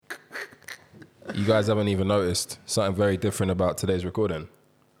You guys haven't even noticed something very different about today's recording.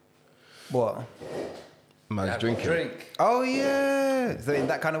 What? Man's drinking. Drink. Oh, yeah. Is it in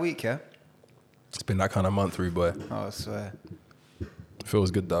that kind of week, yeah? It's been that kind of month, rude boy. Oh, I swear.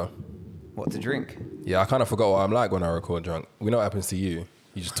 Feels good though. What to drink? Yeah, I kind of forgot what I'm like when I record drunk. We know what happens to you.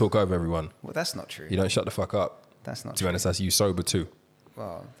 You just talk over everyone. Well, that's not true. You don't shut the fuck up. That's not To be true. honest, that's you sober too.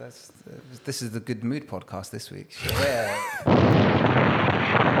 Well, this is the Good Mood podcast this week.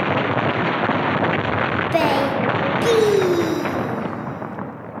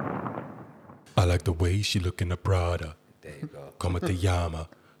 I like the way she look in the Prada. There you go. Come at the Yama.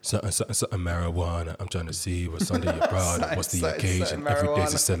 Something marijuana. I'm trying to see what's under your Prada. What's the Something occasion? Every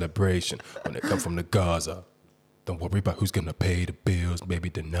day's a marijuana. celebration. When it come from the Gaza. Don't worry about who's gonna pay the bills, baby,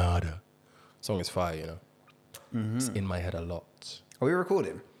 the nada. Song is fire, you know. It's in my head a lot. Are we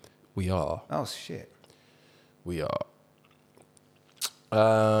recording? We are. Oh, shit. We are.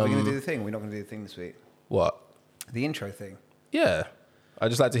 Are we going to do the thing? We're not going to do the thing this week. What? The intro thing. Yeah. I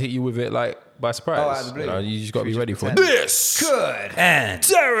just like to hit you with it like by surprise. Oh, out of the blue. You know, you just got to Should be we ready just for pretend? this. Good. And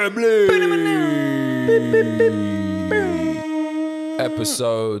Terribly.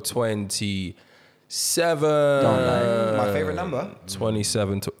 Episode 27. Don't lie. My favourite number.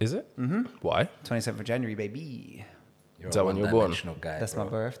 27. Is it? Mm-hmm. Why? 27th of January, baby. you're Is that a when you were born? one-dimensional guy. That's my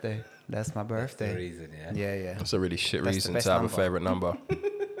birthday. That's my birthday. The reason, yeah. Yeah, yeah. That's a really shit That's the reason best to have number. a favorite number.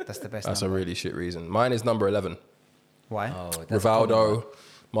 That's the best That's a number. really shit reason. Mine is number 11. Why? Oh, that's a common one. Rivaldo,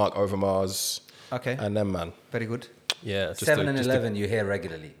 Mark Overmars, Okay. and them, man. Very good. Yeah, just 7 a, and just 11 you hear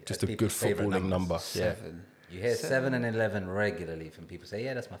regularly. just as a good people's favourite footballing numbers. number. Yeah. 7. You hear 7 and 11 regularly from people say,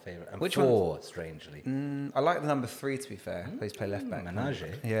 yeah, that's my favourite. And Which 4, strangely. I like the number 3, to be fair. Please play left back. Menage.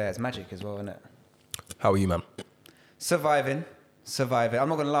 Yeah, it's magic as well, isn't it? How are you, man? Surviving. I'm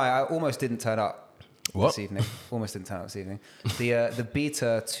not going to lie. I almost didn't turn up What? this evening. Almost didn't turn up this evening. The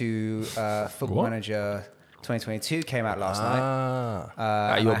beta to Football What? Manager 2022 came out last night.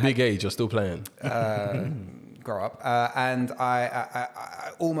 At your big age, you're still playing. Grow up. And I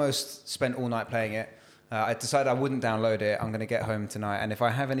almost spent all night playing it. I decided I wouldn't download it. I'm going to get home tonight. And if I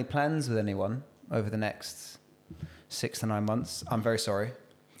have any plans with anyone over the next 6 to 9 months, I'm very sorry.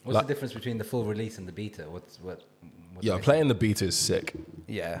 What's Like- the difference between the full release and the beta? What's Yeah, playing the beta is sick.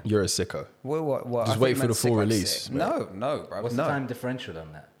 Yeah. You're a sicko. What, Just I wait think for the meant full sick, like release, sick. mate. No, bro. What's no. the time differential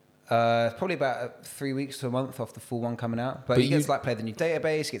on that? Probably about 3 weeks to a month off the full one coming out. But But you get you- to like play the new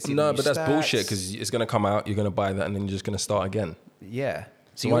database, you get to see the No, new but that's stats. bullshit because it's going to come out, you're going to buy that, and then you're just going to start again. Yeah.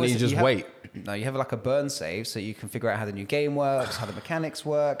 So why don't you just wait? No, you have like a burn save so you can figure out how the new game works, how the mechanics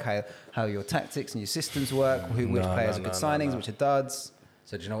work, how your tactics and your systems work, which players are good signings, which are duds.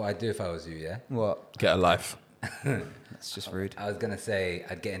 So do you know what I'd do if I was you, yeah? What? Get a life. That's just rude. I was going to say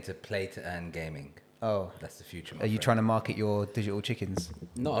I'd get into play to earn gaming. Oh. That's the future, my Are you friend. trying to market your digital chickens?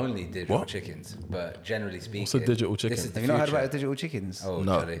 Not only digital What? chickens, but generally speaking. What's a digital chicken? This is the Have you not heard future. about digital chickens? Oh,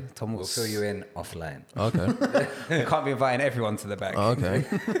 No. Charlie. Tom We'll was- fill you in offline. Okay. You can't be inviting everyone to the back. Okay.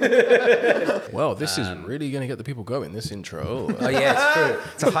 Well, this is really going to get the people going, this intro. Oh, yeah, it's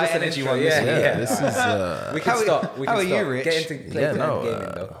true. It's a high Just an energy intro, one. Yeah, Yeah, yeah. this is... We can How are- stop. We how can are you, stop. Rich? Get into play Yeah, to no, earn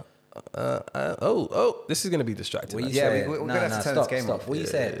gaming, though. This is going to be distracting. What are you Yeah, saying? we're No, gonna have to no, turn stop, this game stop. off. What are you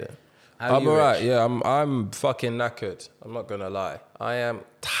saying? yeah. How are I'm you, alright. Rich? Yeah, I'm fucking knackered. I'm not gonna lie. I am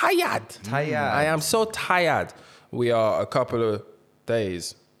tired. I am so tired. We are a couple of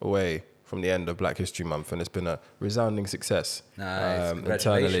days away from the end of Black History Month, and it's been a resounding success. Nice. Internally,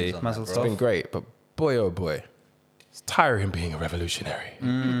 Congratulations on that, Mazel bro. it's been great. But boy, oh boy, it's tiring being a revolutionary.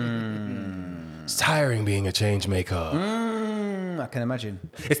 It's tiring being a change maker. I can imagine.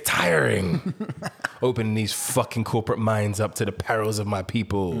 It's tiring opening these fucking corporate minds up to the perils of my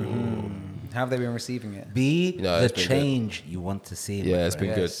people. How have they been receiving it? Be No, the it's been good. change you want to see. Yeah, my it's been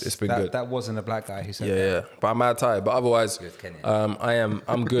friend. good. It's been that, good. That wasn't a black guy who said Yeah, that. yeah. But I'm mad tired. But otherwise, Good, Kenyan.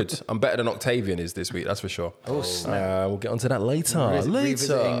 I'm good. I'm better than Octavian is this week, that's for sure. Oh, snap. We'll get onto that later.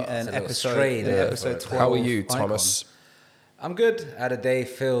 Revisiting Later. an It's a little episode, stray there episode for- 12. How are you, Icon. Thomas? I'm good. I had a day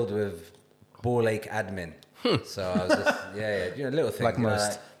filled with Ball Lake admin. So I was just, you know, little things. Like you know,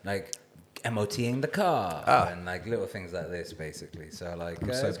 most. like MOTing the car and like little things like this, basically. So like,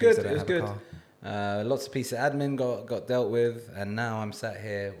 so it's pleased good. I It was don't good. have Lots of pieces of admin got dealt with, and now I'm sat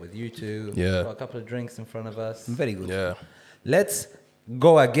here with you two. Yeah. Got a couple of drinks in front of us. Very good. Yeah. Let's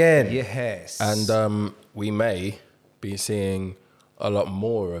go again. Yes. And we may be seeing a lot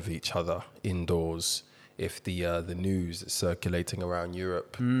more of each other indoors if the news that's circulating around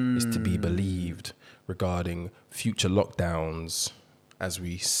Europe is to be believed regarding future lockdowns as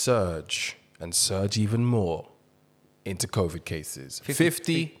we surge and surge even more into COVID cases.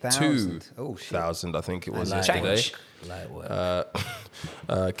 52,000. Oh, shit. 52,000, I think it was Light yesterday. work. Light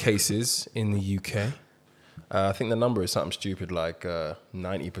work. Cases in the UK. I think the number is something stupid like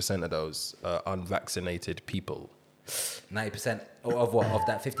 90% of those are unvaccinated people. 90% of what? Of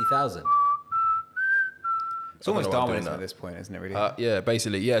that 50,000? It's almost I don't know why I'm doing Darwinism that. at this point, isn't it? Really. Yeah,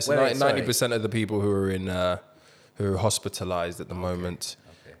 basically, yes. Wait, sorry. 90% of the people who are in who are hospitalized at the moment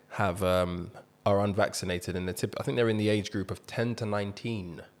Okay. have are unvaccinated, and I think they're in the age group of 10 to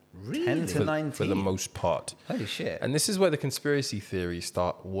 19. 10 to 19. For the most part. Holy shit. And this is where the conspiracy theories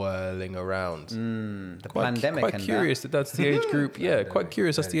start whirling around. The pandemic Quite and curious that's the age group. Yeah, quite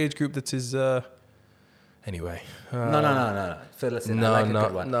curious that's the age group that is. Anyway. No. Fill us in. I No, like a no,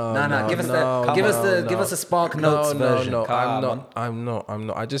 good one. no, No. Give us no, the. Give us no, the. no. Give us a Spark Notes version. No, Come I'm not.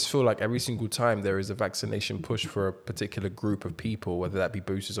 I just feel like every single time there is a vaccination push for a particular group of people, whether that be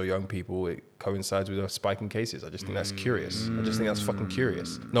boosters or young people, it coincides with a spike in cases. I just think that's curious. I just think that's fucking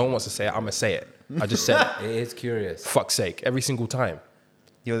curious. No one wants to say it. I'm gonna say it. I just said it. It is curious. Fuck's sake. Every single time.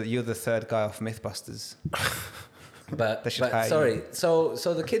 You're the third guy off Mythbusters. But They should hire you. sorry.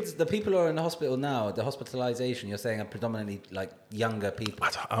 So the kids, the people who are in the hospital now, the hospitalization, you're saying are predominantly like younger people.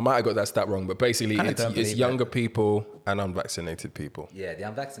 I might have got that stat wrong, but basically Kinda it's don't believe younger people and unvaccinated people. Yeah, the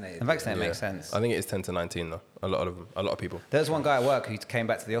unvaccinated. Unvaccinated Yeah. makes sense. I think it is 10 to 19 though. A lot of people. There was one guy at work who came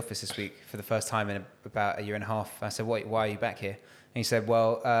back to the office this week for the first time in about a year and a half. I said, why are you back here? And he said,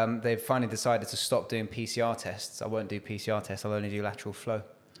 well, they've finally decided to stop doing PCR tests. I won't do PCR tests. I'll only do lateral flow.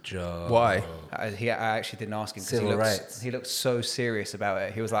 Joe. Why? I actually didn't ask him Civil because rights. he looked so serious about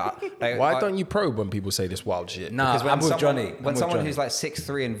it. He was like, Why don't you probe when people say this wild shit? Nah, Because I'm with Johnny. When someone who's like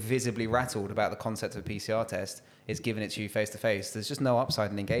 6'3" and visibly rattled about the concept of a PCR test is giving it to you face to face, there's just no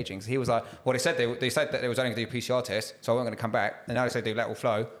upside in engaging. So he was like, well, they said that they was only going to do PCR tests, so I wasn't going to come back. And now they say do lateral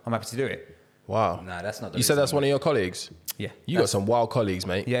flow. I'm happy to do it. Wow. Nah, that's not. The You said reason. that's one of your colleagues? Yeah. You got some wild colleagues,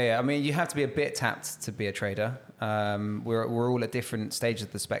 mate. Yeah. I mean, you have to be a bit tapped to be a trader. We're all at different stages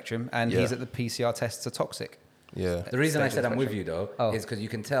of the spectrum, and Yeah. he's at the PCR tests are toxic. Yeah. The reason I Stage said of I'm with spectrum. you though Oh. is because you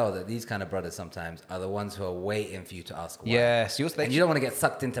can tell that these kind of brothers sometimes are the ones who are waiting for you to ask why. Yes, And you don't want to get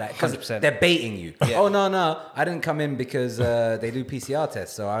sucked into that because 100%. they're baiting you. Yeah. Oh no, I didn't come in because they do PCR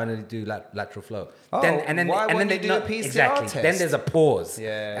tests, so I only do lateral flow. Oh, why wouldn't you do a PCR exactly. test? Then there's a pause,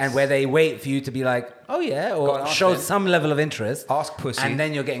 Yes. and where they wait for you to be like, oh yeah, Go on, or ask show them. some level of interest. Ask pussy. and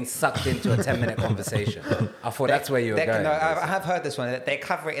then you're getting sucked into a 10-minute conversation. I thought that's where you were going. No, I have heard this one. They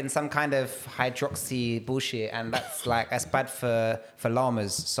cover it in some kind of hydroxy bullshit, and that's bad for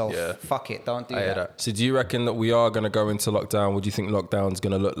llamas. So Yeah. fuck it, don't do I hear that. that. So do you reckon that we are going to go into lockdown? What do you think lockdown's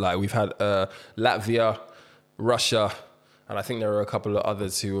going to look like? We've had Latvia, Russia, and I think there are a couple of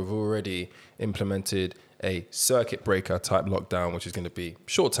others who have already implemented a circuit breaker type lockdown, which is going to be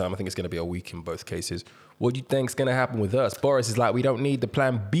short term. I think it's going to be a week in both cases. What do you think's going to happen with us? Boris is like, we don't need the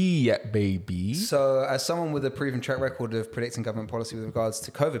plan B yet, baby. So, as someone with a proven track record of predicting government policy with regards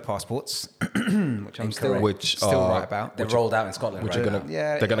to COVID passports, which I'm still right about, They're rolled out in Scotland, which right? are gonna,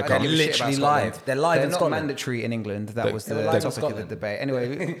 Yeah, they're gonna I don't come. give a shit about Literally Scotland. live. They're live They're in not Scotland. mandatory in England. That They- was the they're live in topic of the Scotland. debate.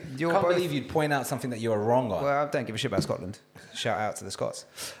 Anyway, you're Can't both- believe you'd point out something that you were wrong on. Well, I don't give a shit about Scotland. Shout out to the Scots.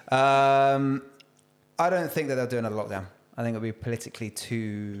 I don't think that they'll do another lockdown. I think it'll be politically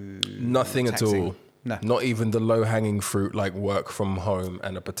too Nothing taxing. at all. No. Not even the low-hanging fruit like work from home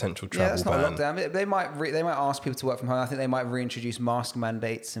and a potential Yeah, travel that's not ban. a lockdown. They might ask people to work from home. I think they might reintroduce mask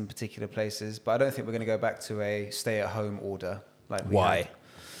mandates in particular places, but I don't think we're going to go back to a stay-at-home order. Like we Why? had.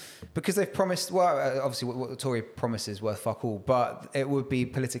 Because they've promised. Well, obviously, what the Tory promises is worth fuck all, but it would be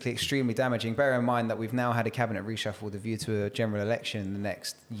politically extremely damaging. Bear in mind that we've now had a cabinet reshuffle with a view to a general election in the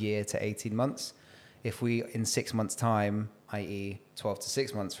next year to 18 months. If we, in 6 months' time, i.e., 12 to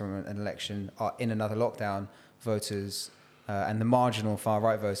 6 months from an election, are in another lockdown, voters and the marginal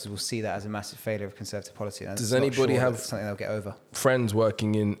far-right voters will see that as a massive failure of Conservative policy. And Does it's not anybody sure have- that's something they'll get over? Friends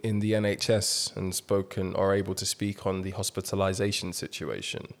working in the NHS and spoken or able to speak on the hospitalisation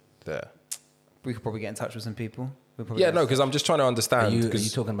situation there? We could probably get in touch with some people. Yeah, no, because I'm just trying to Are understand. you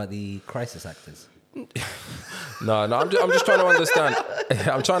 'cause- talking about the crisis actors? No, I'm just trying to understand.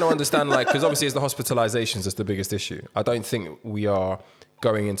 I'm trying to understand, like, because obviously it's the hospitalizations that's the biggest issue. I don't think we are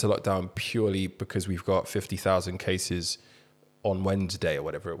going into lockdown purely because we've got 50,000 cases on Wednesday or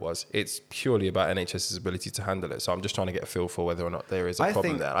whatever it was. It's purely about NHS's ability to handle it. So I'm just trying to get a feel for whether or not there is a I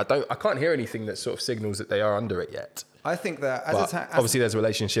problem think- there. I can't hear anything that sort of signals that they are under it yet. I think that But obviously there's a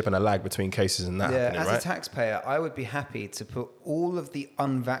relationship and a lag between cases and that happening, as right? a taxpayer, I would be happy to put all of the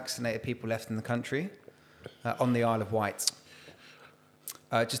unvaccinated people left in the country on the Isle of Wight.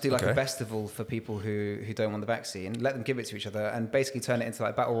 Just do like Okay. a festival for people who don't want the vaccine. Let them give it to each other and basically turn it into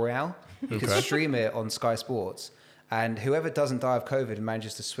like Battle Royale. You could Okay. stream it on Sky Sports And whoever doesn't die of COVID and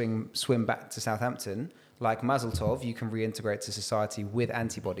manages to swim back to Southampton, like Mazel Tov, you can reintegrate to society with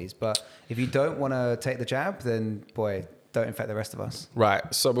antibodies. But if you don't want to take the jab, then boy, don't infect the rest of us. Right.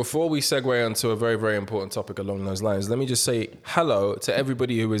 So before we segue onto a very, very important topic along those lines, let me just say hello to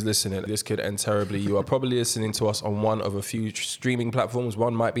everybody who is listening. This could end terribly. You are probably listening to us on one of a few streaming platforms.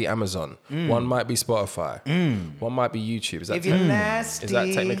 One might be Amazon. One might be Spotify. One might be YouTube. Is that, If you're nasty. is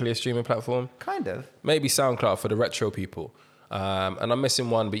that technically a streaming platform? Kind of. Maybe SoundCloud for the retro people. And I'm missing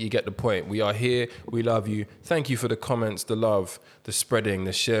one, but you get the point. We are here. We love you. Thank you for the comments, the love, the spreading,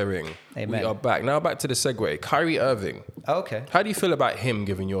 the sharing. Amen. We are back. Now back to the segue. Kyrie Irving. Oh, okay. How do you feel about him,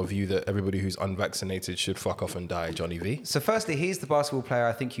 given your view that everybody who's unvaccinated should fuck off and die, Johnny V? So firstly, he's the basketball player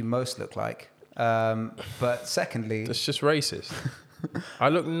I think you most look like. But secondly... That's just racist. I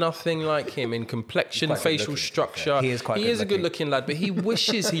look nothing like him in complexion, Quite facial good-looking, structure. He is quite He is a good-looking. good-looking lad, but he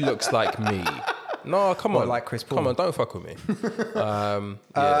wishes he looks like me. No, come What, on. like Chris Paul? Come on, don't fuck with me.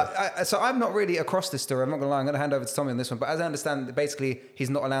 So I'm not really across this story. I'm not going to lie. I'm going to hand over to Tommy on this one. But as I understand, basically,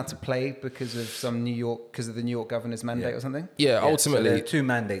 he's not allowed to play because of the New York governor's mandate or something. Yeah, So ultimately. there are two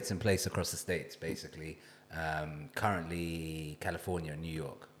mandates in place across the states, basically. Currently, California and New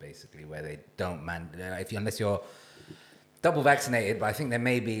York, basically, where they don't unless you're double vaccinated. But I think there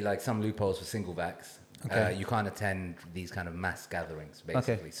may be like some loopholes for single vax. Okay. You can't attend these kind of mass gatherings,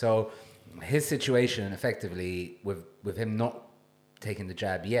 basically. Okay. So his situation, effectively, with him not taking the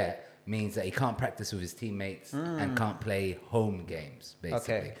jab yet, means that he can't practice with his teammates and can't play home games,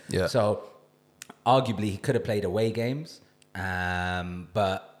 basically. Okay. Yeah. So arguably he could have played away games,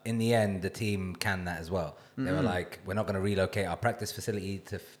 but in the end the team canned that as well. They were like, we're not going to relocate our practice facility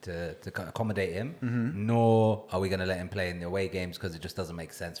to accommodate him, nor are we going to let him play in the away games because it just doesn't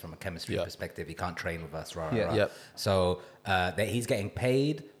make sense from a chemistry perspective. He can't train with us, Yeah. Yep. So that he's getting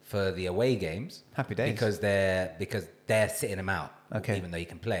paid for the away games. Happy days. Because they're sitting him out, Okay. even though he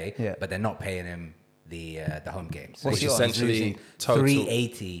can play, Yeah. but they're not paying him the home games. So What's he's yours? Essentially losing total-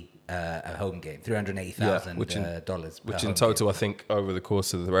 $380 a home game, $380,000 which in dollars. per Which in home total, I think, over the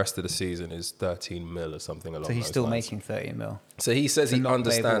course of the rest of the season is 13 mil or something along So he's those still lines. making 30 mil. So he says to he not play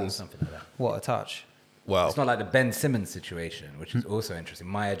understands. game, something like that. What a touch. Well, It's not like the Ben Simmons situation, which is also interesting.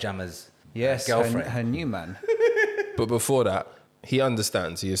 Maya Jama's Yes, girlfriend. her new man. but before that, he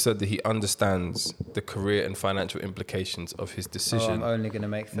understands. He has said that he understands the career and financial implications of his Oh, decision I'm only going to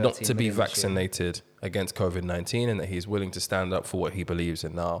make 13 not to be million this year. vaccinated against COVID-19, and that he's willing to stand up for what he believes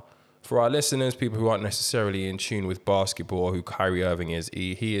in now. For our listeners, people who aren't necessarily in tune with basketball or who Kyrie Irving is,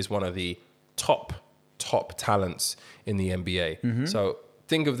 he is one of the top talents in the NBA. Mm-hmm. So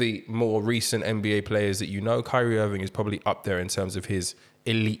think of the more recent NBA players that you know. Kyrie Irving is probably up there in terms of his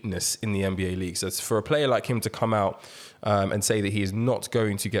eliteness in the NBA league. So for a player like him to come out and say that he is not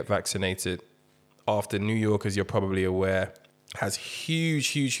going to get vaccinated after New York, as you're probably aware, has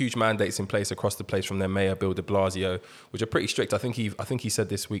huge mandates in place across the place from their mayor, Bill de Blasio, which are pretty strict. I think he said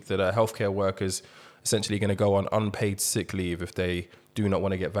this week that healthcare workers essentially going to go on unpaid sick leave if they do not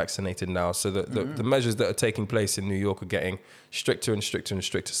want to get vaccinated now. So the measures that are taking place in New York are getting stricter and stricter and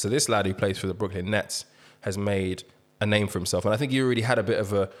stricter. So this lad who plays for the Brooklyn Nets has made a name for himself. And I think he already had a bit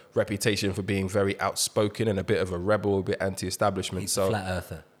of a reputation for being very outspoken and a bit of a rebel, a bit anti-establishment. He's so a flat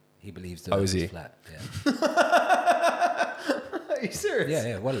earther. He believes the Oh, earth is he? is flat. Yeah. Are you serious?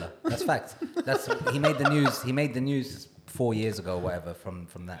 Yeah, wallah. That's fact. He made the news. He made the news 4 years ago, or whatever. From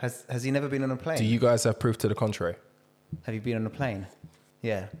that. Has he never been on a plane? do you guys have proof to the contrary? Have you been on a plane?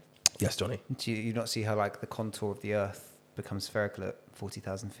 Yeah. Yes, Johnny. Do you not see how like the contour of the Earth becomes spherical at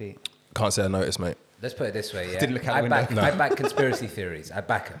 40,000 feet? Can't say I noticed, mate. Let's put it this way. Yeah, Didn't look out the window. I back conspiracy theories. I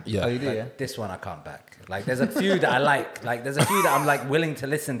back them. Yeah. Oh, you do, But yeah? This one I can't back. Like, there's a few that I like. Like, there's a few that I'm like willing to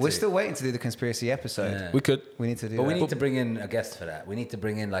listen to. We're still waiting to do the conspiracy episode. Yeah. We could. We need to do But that. we need to bring in a guest for that. We need to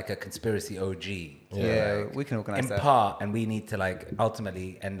bring in like a conspiracy OG. Yeah, like, we can organise in that. part, and we need to like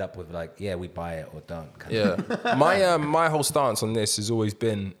ultimately end up with like, yeah, we buy it or don't. kind of. Yeah. My whole stance on this has always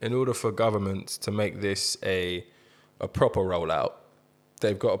been, in order for governments to make this a proper rollout,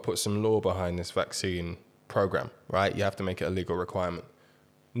 they've got to put some law behind this vaccine program, right? You have to make it a legal requirement.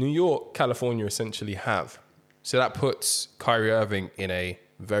 New York, California essentially have. So that puts Kyrie Irving in a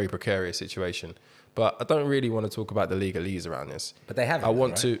very precarious situation. But I don't really want to talk about the legalese around this. But they haven't. I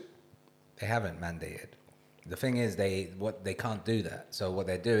want right? to. They haven't mandated. The thing is, they can't do that. So what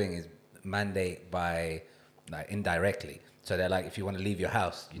they're doing is mandate by like indirectly. So they're like, if you want to leave your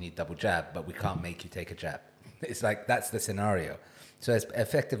house, you need double jab, but we can't make you take a jab. It's like that's the scenario. So it's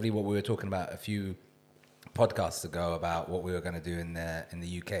effectively what we were talking about a few podcasts ago about what we were going to do in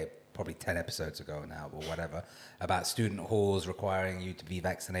the UK, probably 10 episodes ago now or whatever, about student halls requiring you to be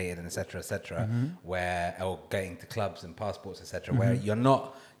vaccinated and et cetera, where, or getting to clubs and passports, et cetera, where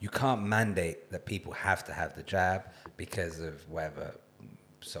you can't mandate that people have to have the jab because of whatever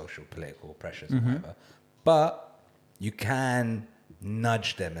social, political pressures or whatever. But you can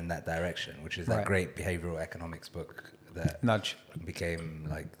nudge them in that direction, which is that great behavioral economics book that Nudge became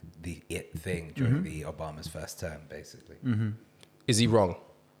like the it thing during the Obama's first term, basically. Is he wrong?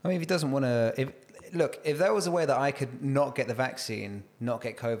 I mean, if he doesn't want to, if there was a way that I could not get the vaccine, not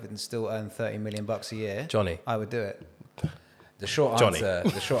get COVID, and still earn $30 million a year, Johnny, I would do it. The short answer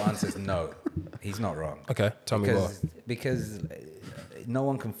is no. He's not wrong. Okay, tell me more. Because no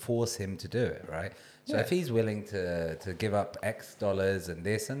one can force him to do it, right? So if he's willing to give up X dollars and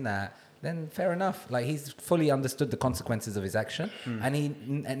this and that, then fair enough. Like, he's fully understood the consequences of his action, and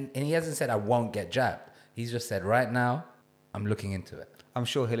he hasn't said I won't get jabbed. He's just said right now I'm looking into it. I'm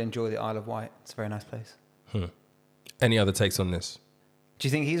sure he'll enjoy the Isle of Wight. It's a very nice place. Any other takes on this? Do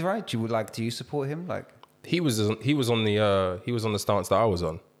you think he's right? Do you support him? Like, He was on the stance that I was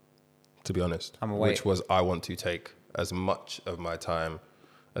on, to be honest. Which was, I want to take as much of my time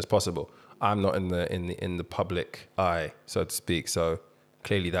as possible. I'm not in the public eye, so to speak. So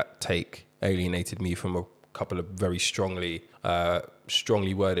clearly that take alienated me from a couple of very strongly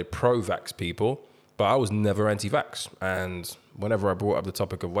worded pro-vax people. But I was never anti-vax, and whenever I brought up the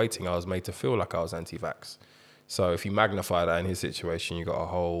topic of waiting, I was made to feel like I was anti-vax. So if you magnify that in his situation, you got a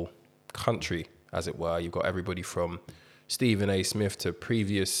whole country, as it were. You've got everybody from Stephen A. Smith to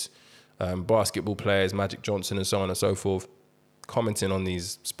previous basketball players, Magic Johnson and so on and so forth, commenting on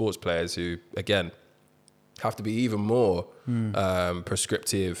these sports players who, again, have to be even more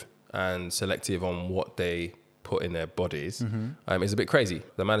prescriptive and selective on what they put in their bodies. It's a bit crazy.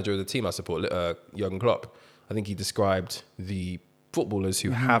 The manager of the team I support, Jurgen Klopp, I think he described the footballers who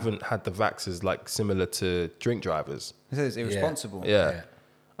haven't had the vax as like similar to drink drivers. he says it's irresponsible. Yeah.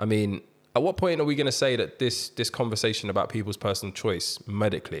 I mean, at what point are we going to say that this conversation about people's personal choice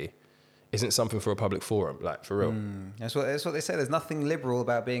medically isn't something for a public forum, like, for real? That's what they say. There's nothing liberal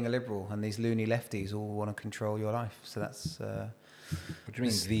about being a liberal, and these loony lefties all want to control your life. So that's... What do you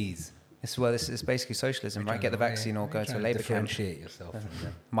mean these? This is basically socialism, right? Get the vaccine or go to a Labour camp. Differentiate yourself from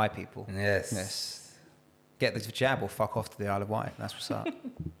them. My people. Yes. Get the jab or fuck off to the Isle of Wight. That's what's up.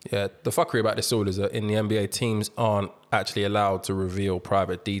 Yeah, the fuckery about this all is that in the NBA, teams aren't actually allowed to reveal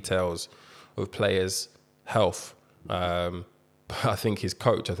private details of players' health. I think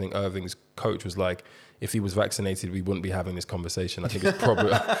Irving's coach was like, if he was vaccinated, we wouldn't be having this conversation. I think it's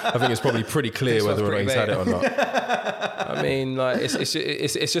probably pretty clear whether or not he's had it or not. I mean, like,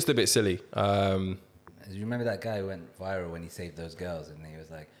 it's just a bit silly. You remember that guy who went viral when he saved those girls, and he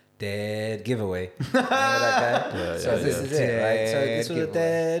was like, dead giveaway. Remember that guy? This is it, right? So this was a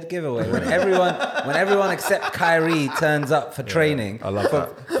dead giveaway. When everyone except Kyrie turns up for training,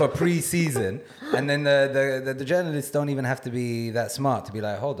 for pre-season, and then the journalists don't even have to be that smart to be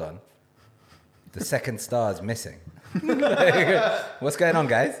like, hold on, the second star is missing. What's going on,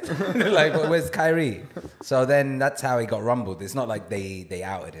 guys? Like, where's Kyrie? So then that's how he got rumbled. It's not like they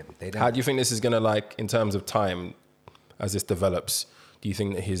outed him. How do you think this is gonna, like, in terms of time, as this develops? Do you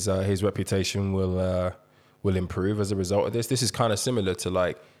think that his reputation will improve as a result of this? This is kind of similar to,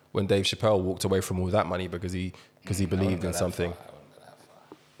 like, when Dave Chappelle walked away from all that money because he believed in something.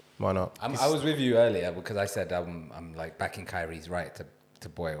 Why not? I was with you earlier because I said I'm like backing Kyrie's right to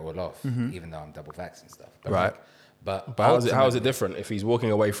boy it all off, even though I'm double vax and stuff. But right. But how is it different if he's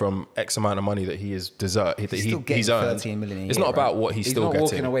walking away from X amount of money that he is he's earned? $13 million a year, it's not about what he's still not getting.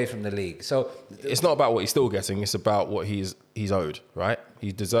 walking away from the league. So it's not about what he's still getting. It's about what he's owed. Right?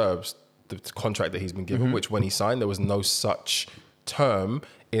 He deserves the contract that he's been given. Which, when he signed, there was no such term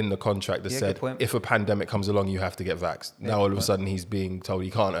in the contract that said if a pandemic comes along, you have to get vaxxed. Now all of a sudden he's being told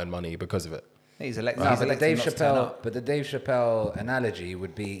he can't earn money because of it. He's elected. But the Dave Chappelle analogy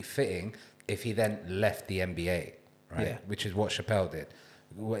would be fitting if he then left the NBA. Right, yeah. Which is what Chappelle did.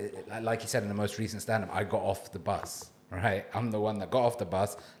 Like he said in the most recent stand-up, I got off the bus, right? I'm the one that got off the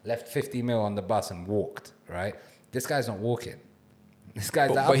bus, left 50 mil on the bus and walked, right? This guy's not walking. This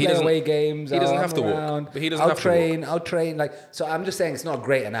guy's like, I'll play away games. He doesn't have to walk. But he doesn't have to walk. I'll train. Like, so I'm just saying it's not a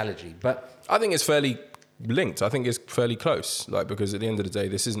great analogy, but I think it's fairly linked. I think it's fairly close. Like, because at the end of the day,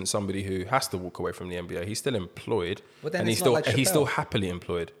 this isn't somebody who has to walk away from the NBA. He's still employed, and he's still happily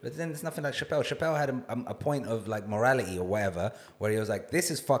employed. But then it's nothing like Chappelle. Chappelle had a point of like morality or whatever, where he was like,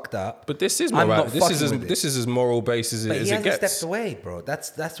 "This is fucked up." But this is morality. This is as moral base as it gets. But he hasn't stepped away, bro.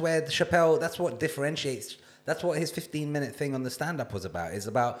 That's where Chappelle. That's what differentiates That's what his 15-minute thing on the stand-up was about. It's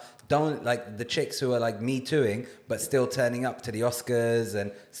about don't like the chicks who are like Me Tooing, but still turning up to the Oscars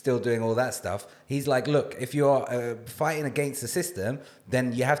and still doing all that stuff. He's like, look, if you're fighting against the system,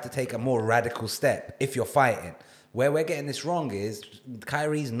 then you have to take a more radical step if you're fighting. Where we're getting this wrong is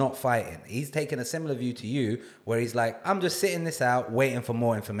Kyrie's not fighting. He's taking a similar view to you, where he's like, I'm just sitting this out, waiting for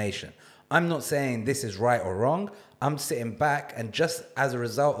more information. I'm not saying this is right or wrong. I'm sitting back, and just as a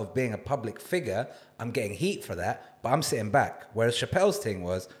result of being a public figure, I'm getting heat for that, but I'm sitting back. Whereas Chappelle's thing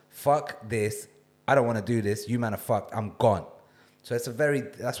was, fuck this, I don't want to do this, you man are fucked, I'm gone. So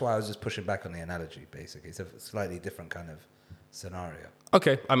that's why I was just pushing back on the analogy, basically. It's a slightly different kind of scenario.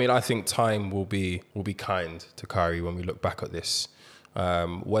 Okay, I mean, I think time will be kind to Kyrie when we look back at this.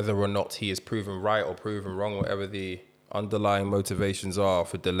 Whether or not he is proven right or proven wrong, whatever the underlying motivations are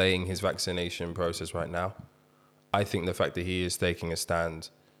for delaying his vaccination process right now, I think the fact that he is taking a stand,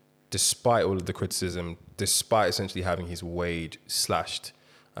 despite all of the criticism, despite essentially having his wage slashed,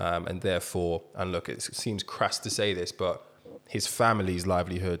 and therefore, and look, it seems crass to say this, but his family's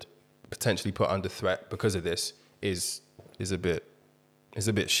livelihood potentially put under threat because of this is a bit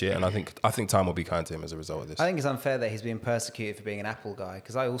shit, and I think time will be kind to him as a result of this. I think it's unfair that he's being persecuted for being an Apple guy,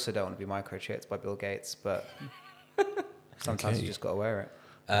 because I also don't want to be microchipped by Bill Gates, but sometimes you just got to wear it.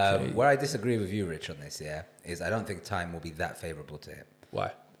 Where I disagree with you, Rich, on this, is I don't think time will be that favourable to him.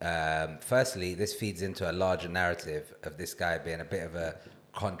 Why? Firstly, this feeds into a larger narrative of this guy being a bit of a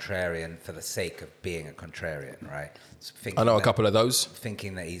contrarian for the sake of being a contrarian, right? I know a couple of those.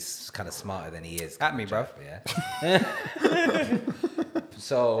 Thinking that he's kind of smarter than he is. At me, bro. Yeah.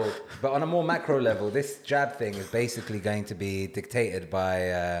 So, but on a more macro level, this jab thing is basically going to be dictated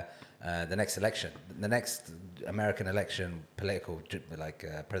by the next election. The next American election,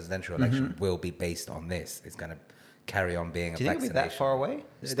 presidential election, will be based on this. It's going to carry on being Do you a think vaccination. it'll be that far away?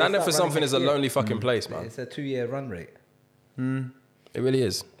 Standing for something is a lonely fucking place, man. It's a 2-year run rate. It really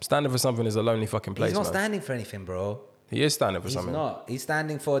is. Standing for something is a lonely fucking place, He's not man. standing for anything, bro. He is standing for He's something. not. He's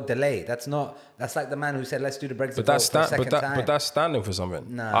standing for a delay. That's like the man who said, let's do the Brexit But vote for a second time. but that's standing for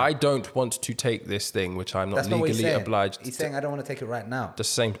something. No. I don't want to take this thing, which I'm not That's not what he's legally saying. obliged. He's saying, I don't want to take it right now.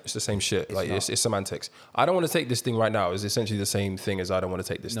 It's the same shit. It's It's semantics. I don't want to take this thing right now is essentially the same thing as I don't want to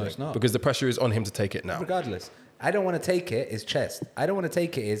take this No, thing. it's not. Because the pressure is on him to take it now. Regardless, I don't want to take it is chest. I don't want to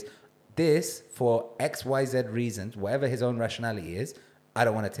take it is this for X, Y, Z reasons, whatever his own rationality is. I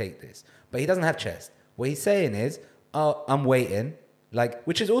don't want to take this. But he doesn't have chest. What he's saying is, oh, I'm waiting.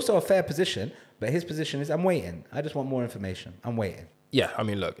 Which is also a fair position, but his position is, I'm waiting. I just want more information. I'm waiting. Yeah, I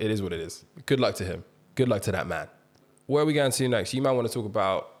mean, look, it is what it is. Good luck to him. Good luck to that man. Where are we going to next? You might want to talk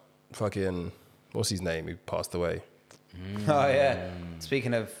about fucking, what's his name? Who passed away. Oh, yeah.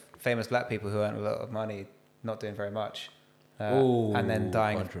 Speaking of famous black people who earn a lot of money, not doing very much, and then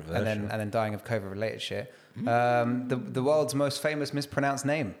dying, controversial. and then dying of COVID-related shit. The world's most famous mispronounced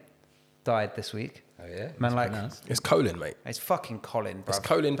name died this week. Oh, yeah? Man, like, Mispronounced? It's Colin, mate. it's fucking Colin, bro. It's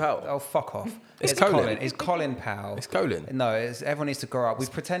Colin Powell. Oh, fuck off. It's Colin. It's Colin Powell. It's Colin. No, everyone needs to grow up.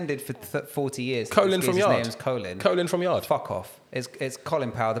 We've pretended for 40 years. Colin from his Yard. name's Colin. Colin from Yard. Fuck off. It's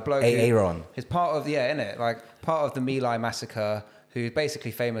Colin Powell, the bloke. Aaron. Is part of innit? Like part of the My Lai massacre. Who's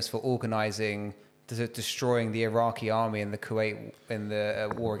basically famous for organising, destroying the Iraqi army in the Kuwait in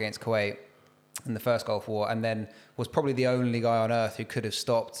the war against Kuwait in the first Gulf War, and then was probably the only guy on earth who could have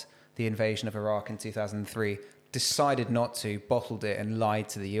stopped the invasion of Iraq in 2003. Decided not to, bottled it, and lied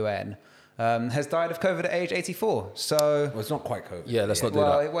to the UN. Has died of COVID at age 84. So, Well, it's not quite COVID. Yeah, let's not do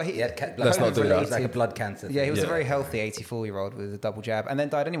well, that. well, He had Let's not do that. It was like a blood cancer. yeah, he was Yeah. a very healthy 84-year-old with a double jab, and then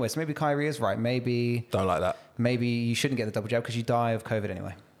died anyway. So maybe Kyrie is right. Maybe Don't like that. you shouldn't get the double jab because you die of COVID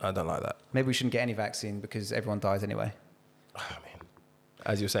anyway. I don't like that. Maybe we shouldn't get any vaccine because everyone dies anyway. I mean,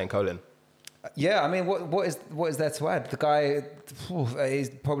 as you were saying, Colin. Yeah, I mean, what is there to add? The guy is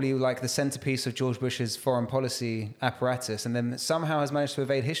probably like the centerpiece of George Bush's foreign policy apparatus, and then somehow has managed to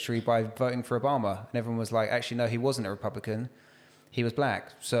evade history by voting for Obama. And everyone was like, actually, no, he wasn't a Republican. He was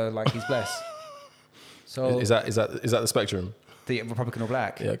black. So, like, he's blessed. So Is that the spectrum? The Republican or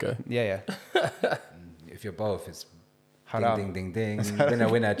black? Yeah, okay. Yeah. if you're both, it's Haram. ding, ding, ding, ding. Winner,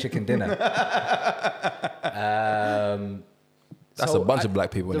 winner, chicken dinner. That's So a bunch of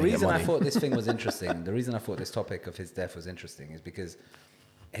black people The in there reason I money. thought this thing was interesting, the reason I thought this topic of his death was interesting is because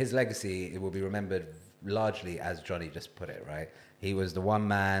his legacy, it will be remembered largely as Johnny just put it, right? He was the one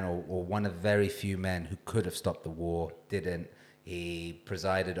man or one of very few men who could have stopped the war, didn't. He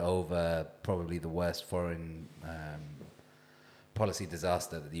presided over probably the worst foreign policy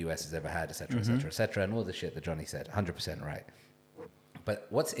disaster that the US has ever had, et cetera, et cetera, et cetera, and all the shit that Johnny said, 100% right. But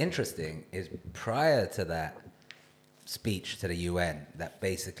what's interesting is prior to that, speech to the UN that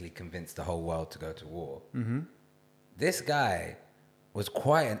basically convinced the whole world to go to war. This guy was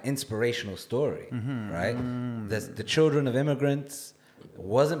quite an inspirational story, right? The children of immigrants,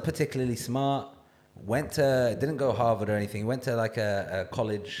 wasn't particularly smart, didn't go Harvard or anything, went to like a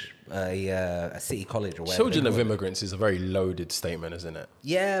college, a city college or whatever. Children of immigrants is a very loaded statement, isn't it?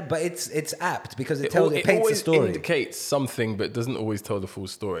 Yeah, but it's apt because it paints always a story. indicates something, but doesn't always tell the full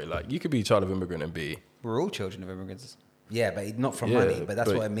story. Like, you could be a child of immigrant and be... We're all children of immigrants. Yeah, but not from money, but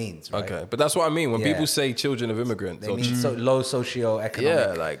that's what it means, right? Okay, but that's what I mean. When people say children of immigrants... They mean low socio-economic.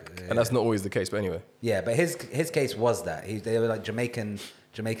 Yeah, like, and that's not always the case, but anyway. Yeah, but his case was that. They were like Jamaican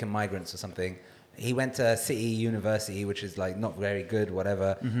migrants or something. He went to City University, which is like not very good,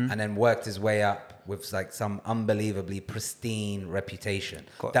 whatever, and then worked his way up with like some unbelievably pristine reputation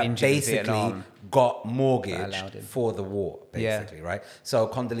that basically got mortgaged for the war, basically, right? So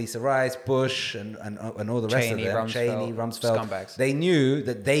Condoleezza Rice, Bush, and all the rest of them, Cheney, Rumsfeld, scumbags. They knew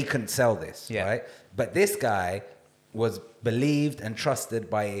that they couldn't sell this, right? But this guy was believed and trusted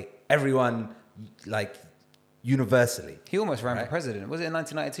by everyone, like universally. He almost ran for president. Was it in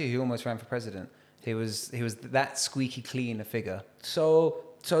 1992? He almost ran for president. He was that squeaky clean a figure. So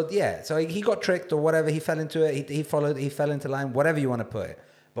he got tricked or whatever. He fell into it. He fell into line. Whatever you want to put it.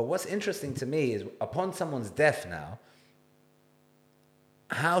 But what's interesting to me is, upon someone's death now,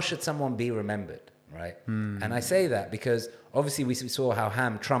 how should someone be remembered, right? And I say that because obviously we saw how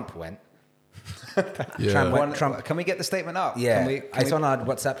ham Trump went. Trump. Can we get the statement up? Yeah, it's on our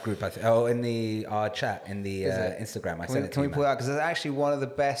WhatsApp group. I think. Oh, in our chat in the Instagram. Can we pull it out? Because it's actually one of the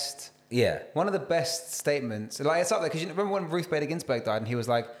best. Yeah, one of the best statements. Like, it's up there because you remember when Ruth Bader Ginsburg died, and he was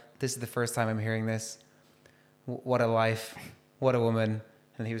like, "This is the first time I'm hearing this. What a life, what a woman."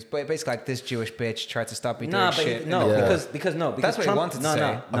 And he was basically like, "This Jewish bitch tried to stop me doing shit." Because that's what Trump, he wanted to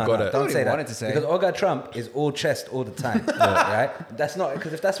say. I've got it. Don't say that. Wanted to say. Because Olga Trump is all chest all the time, right? That's not,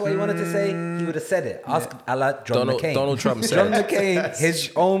 because if that's what he wanted to say, he would have said it. Ask a la John McCain. Donald Trump said. John McCain,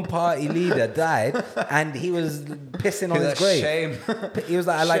 his own party leader, died, and he was pissing on his grave. Shame. He was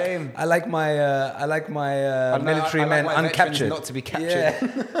like, I like my military men uncaptured, not to be captured.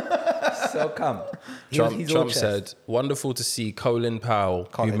 Yeah. So come. Trump said, "Wonderful to see Colin Powell,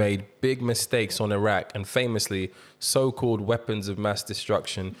 who made big mistakes on Iraq and famously so-called weapons of mass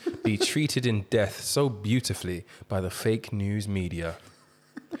destruction, be treated in death so beautifully by the fake news media.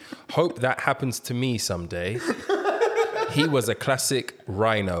 Hope that happens to me someday. He was a classic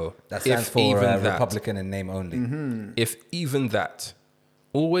rhino." That stands for Republican in name only. If even that.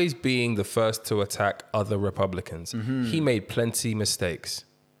 Always being the first to attack other Republicans. He made plenty mistakes.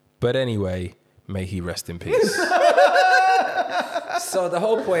 But anyway, may he rest in peace. So the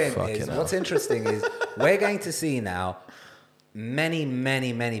whole point is, what's interesting is we're going to see now many,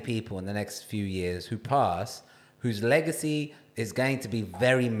 many, many people in the next few years who pass, whose legacy is going to be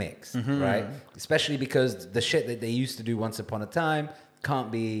very mixed, right? Especially because the shit that they used to do once upon a time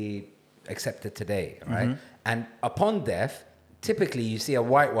can't be accepted today, right? And upon death, typically you see a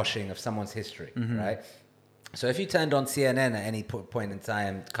whitewashing of someone's history, right? So if you turned on CNN at any point in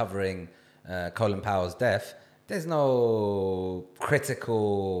time covering Colin Powell's death, there's no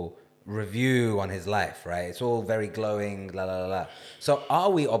critical review on his life, right? It's all very glowing, la la la. So are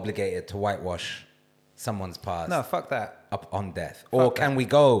we obligated to whitewash someone's past? No, fuck that. Up on death, or can we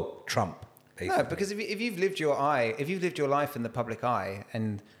go Trump? Basically? No, because if you've lived your life in the public eye,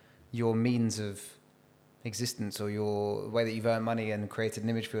 and your means of existence or your way that you've earned money and created an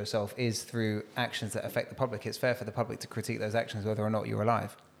image for yourself is through actions that affect the public, it's fair for the public to critique those actions whether or not you're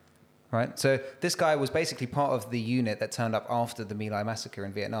alive, right? So this guy was basically part of the unit that turned up after the My Lai massacre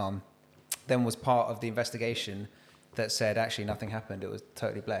in Vietnam, then was part of the investigation that said actually nothing happened, it was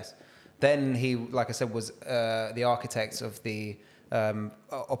totally blessed. Then he, like I said, was the architect of the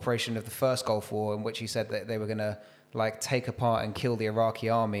operation of the first Gulf War, in which he said that they were going to take apart and kill the Iraqi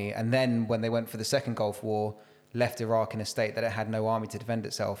army. And then when they went for the second Gulf War, left Iraq in a state that it had no army to defend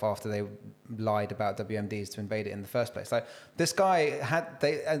itself after they lied about WMDs to invade it in the first place. Like, this guy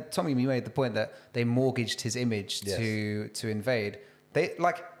Tommy, you made the point that they mortgaged his image to invade.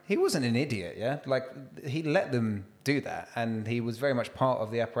 He wasn't an idiot, yeah? He let them do that, and he was very much part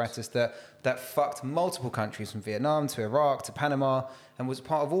of the apparatus that fucked multiple countries, from Vietnam to Iraq to Panama, and was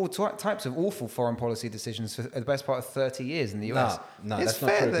part of all types of awful foreign policy decisions for the best part of 30 years in the US. No, that's not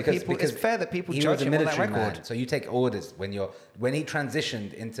true. It's fair that people judge him on that record. Man, so you take orders when he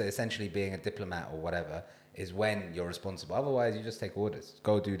transitioned into essentially being a diplomat or whatever, is when you're responsible. Otherwise, you just take orders.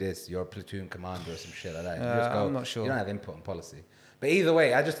 Go do this. You're a platoon commander or some shit like that. You just go, I'm not sure. You don't have input on policy. But either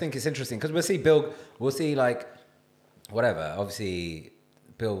way, I just think it's interesting because we'll see whatever. Obviously,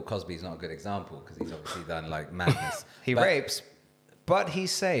 Bill Cosby's not a good example because he's obviously done like madness. He rapes, but he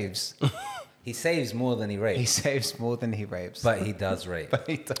saves. He saves more than he rapes. He saves more than he rapes. But he does rape. But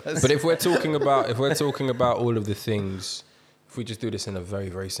he does. But if we're talking about all of the things, if we just do this in a very,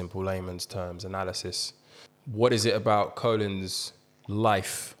 very simple layman's terms analysis, what is it about Colin's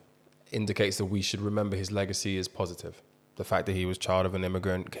life indicates that we should remember his legacy as positive? The fact that he was child of an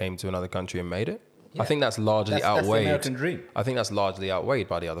immigrant, came to another country and made it? Yeah. I think that's largely outweighed. That's the American dream. I think that's largely outweighed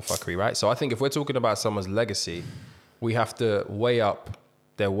by the other fuckery, right? So I think if we're talking about someone's legacy, we have to weigh up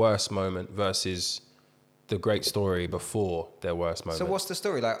their worst moment versus the great story before their worst moment. So what's the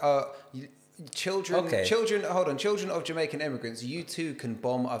story? Like, children of Jamaican immigrants, you too can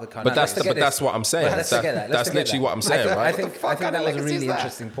bomb other countries. But that's what I'm saying. That's literally what I'm saying, right? I think that was a really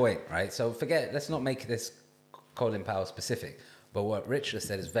interesting point, right? So let's not make this Colin Powell specific, but what Rich just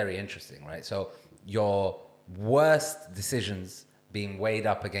said is very interesting, right? So your worst decisions being weighed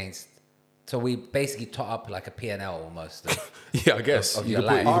up against, so we basically tot up like a P&L almost. Yeah, I guess. Of You your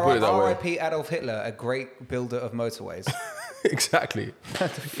could put it that way. R.I.P. Adolf Hitler, a great builder of motorways. Exactly.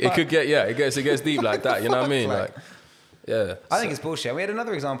 It could get, it gets deep like that. You know what I mean? Like, yeah. I think it's bullshit. We had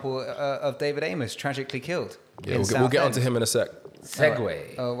another example of David Amos tragically killed. Yeah, we'll get onto him in a sec.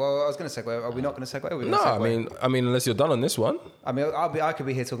 Segue. Oh, well, I was going to segue. Are we not going to segue? No, I mean, unless you're done on this one. I mean, I could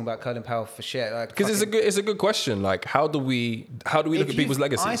be here talking about Colin Powell for shit. Because it's a good question. Like, how do we look at people's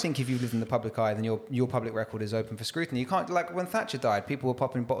legacies? I think if you live in the public eye, then your public record is open for scrutiny. You can't, like when Thatcher died, people were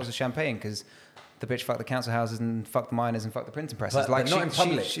popping bottles of champagne because the bitch fucked the council houses and fucked the miners and fucked the printing presses. But not in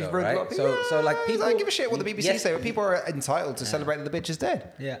public, she though, ruined right? a lot of So like people, I don't give a shit what the BBC say, but people are entitled to celebrate that the bitch is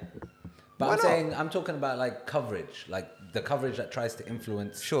dead. Yeah. But I'm talking about like coverage, like the coverage that tries to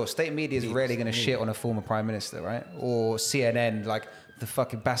influence. Sure, state media is rarely going to shit on a former prime minister, right? Or CNN, like the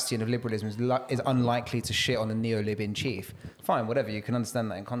fucking bastion of liberalism, is unlikely to shit on a neolib in chief. Fine, whatever, you can understand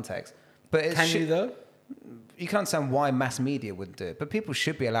that in context. But it's Can you though? You can understand why mass media wouldn't do it, but people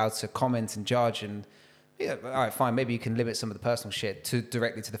should be allowed to comment and judge and. Yeah, all right, fine. Maybe you can limit some of the personal shit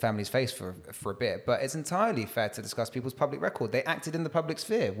directly to the family's face for a bit, but it's entirely fair to discuss people's public record. They acted in the public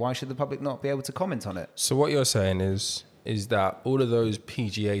sphere. Why should the public not be able to comment on it? So what you're saying is that all of those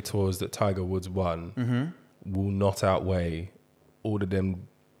PGA tours that Tiger Woods won will not outweigh all of them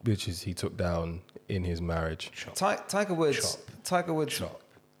bitches he took down in his marriage. Tiger Woods. Tiger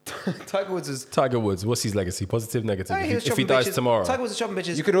Woods is. Tiger Woods, what's his legacy? Positive, negative? Hey, If he dies tomorrow. Tiger Woods was chopping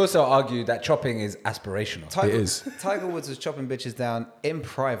bitches. You could also argue that chopping is aspirational. It is. Tiger Woods was chopping bitches down in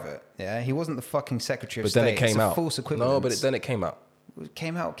private. Yeah, he wasn't the fucking Secretary of But State. then it came it's a out. false equivalence. No, but then it came out.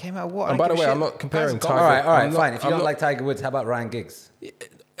 Came out what? And by the way, I'm not comparing That's Tiger. All right, I'm fine. not- If you I'm don't not- like Tiger Woods, how about Ryan Giggs?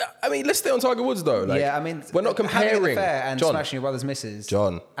 I mean, let's stay on Tiger Woods though. Like, yeah, I mean, we're not having an comparing. affair and John, smashing your brother's missus,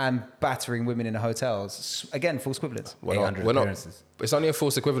 John. and battering women in hotels. Again, false equivalence. We're not, 800 we're not, appearances. it's only a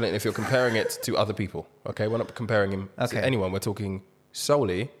false equivalent if you're comparing it to other people. Okay, we're not comparing him Okay. to anyone. We're talking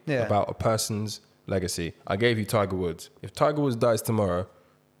solely about a person's legacy. I gave you Tiger Woods. If Tiger Woods dies tomorrow,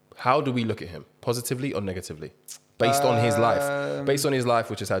 how do we look at him? Positively or negatively? Based on his life,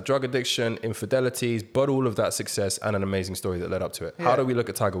 which has had drug addiction, infidelities, but all of that success and an amazing story that led up to it. How do we look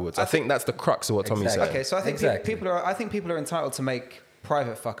at Tiger Woods? I think that's the crux of what Tommy's saying. Okay, so I think Exactly. people are entitled to make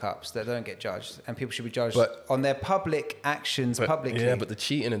private fuck ups that don't get judged, and people should be judged But- on their public actions publicly. Yeah, but the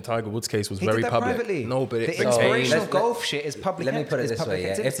cheating in Tiger Woods' case was he very did that public. privately. No, but the it became... inspirational Let's- golf shit is public. Let me put it is this public way: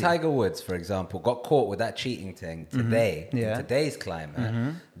 if activity. Tiger Woods, for example, got caught with that cheating thing today, Yeah. in today's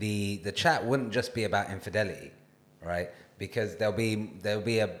climate, the chat wouldn't just be about infidelity, right? Because there'll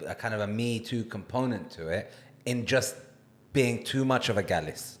be a kind of a Me Too component to it in just being too much of a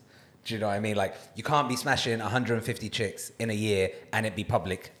gallus. Do you know what I mean? Like, you can't be smashing 150 chicks in a year and it be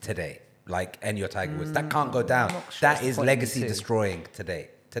public today. Like, and your Tiger Woods. That can't go down. not sure That it's the is point legacy Me Too. destroying today.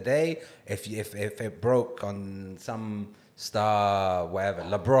 Today, if it broke on some star, whatever,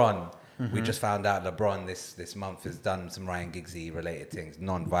 LeBron, we just found out LeBron this month has done some Ryan Giggsy related things,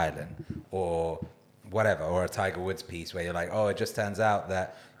 non-violent, or whatever, or a Tiger Woods piece where you're like, oh, it just turns out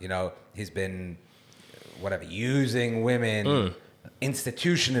that, you know, he's been, whatever, using women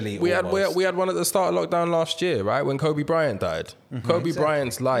institutionally. We almost. had one at the start of lockdown last year, right? When Kobe Bryant died. Kobe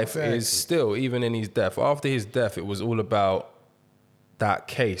Bryant's life is still, even in his death, after his death, it was all about that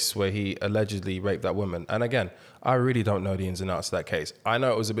case where he allegedly raped that woman. And again, I really don't know the ins and outs of that case. I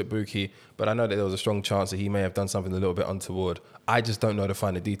know it was a bit booky, but I know that there was a strong chance that he may have done something a little bit untoward. I just don't know the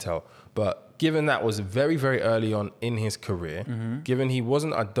finer detail. But given that was very, very early on in his career, given he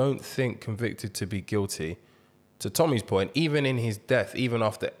wasn't, I don't think, convicted to be guilty, to Tommy's point, even in his death, even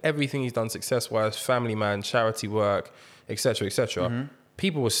after everything he's done success-wise, family man, charity work, etc.,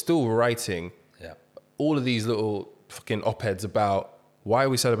 people were still writing all of these little fucking op-eds about Why are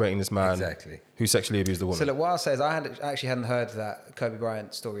we celebrating this man Exactly. who sexually abused a woman? So look, what I'll say is actually hadn't heard that Kobe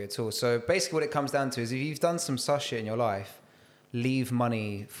Bryant story at all. So basically what it comes down to is if you've done some sus shit in your life, leave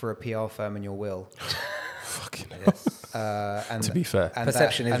money for a PR firm in your will. Fucking Yes. And To be fair. and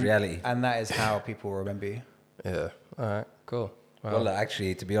Perception is reality. And that is how people will remember you. Yeah. All right. Cool. Wow. Well,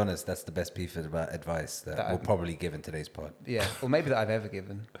 actually, to be honest, that's the best piece of advice that That we'll I've- probably give in today's pod. Yeah, or maybe that I've ever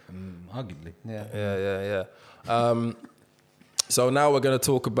given. Arguably. Yeah. Yeah. So now we're going to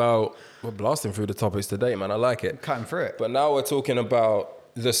talk about, we're blasting through the topics today, man. I like it. Cutting through it. But now we're talking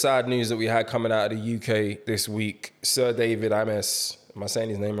about the sad news that we had coming out of the UK this week. Sir David Amess, am I saying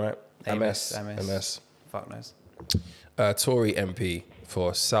his name right? Amess. Fuck knows. Tory MP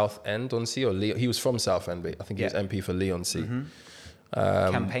for Southend-on-Sea, or he was from Southend, but I think he was Yeah. MP for Leigh-on-Sea.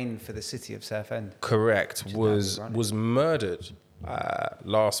 Campaign for the city of Southend. Correct. is Was ironic. was murdered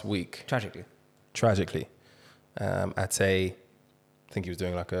last week, Tragically. at a, I think he was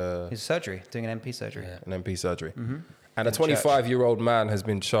doing like His surgery, doing an MP surgery. Yeah. an MP surgery. And In a a church. 25-year-old man has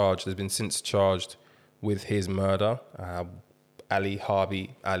been since charged with his murder. Ali Harbi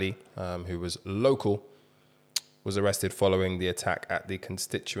Ali, who was local, was arrested following the attack at the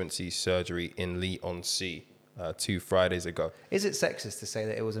constituency surgery in Leigh-on-Sea 2 Fridays ago. Is it sexist to say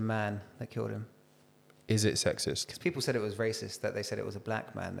that it was a man that killed him? Is it sexist? Because people said it was racist that they said it was a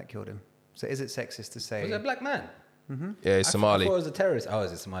black man that killed him. So is it sexist to say... Was it a black man? Yeah, it's I Somali. thought it was a terrorist. Oh,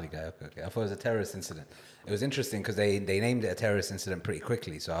 it's a Somali guy. Okay. I thought it was a terrorist incident. It was interesting because they named it a terrorist incident pretty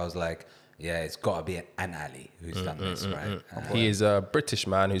quickly. So I was like, yeah, it's got to be an Ali who's done this, right? He is a British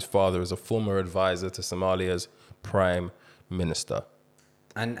man whose father is a former advisor to Somalia's Prime Minister.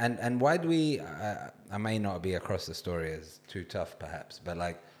 And why do we? I may not be across the story as too tough, perhaps, but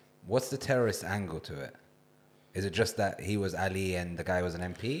like, what's the terrorist angle to it? Is it just that he was Ali and the guy was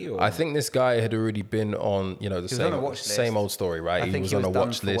an MP? Or? I think this guy had already been on, the was on a watch list. same old story, right? I He think was he on a was done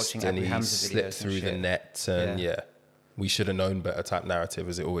watch for list watching and Abu he Hamza slipped videos and through the shit. net, and Yeah. we should have known better type narrative,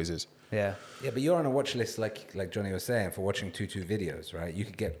 as it always is. Yeah. Yeah, but you're on a watch list, like Johnny was saying, for watching 2 videos, right? You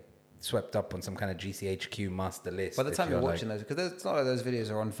could get swept up on some kind of GCHQ master list. By the if time you're like- watching those, because it's not like those videos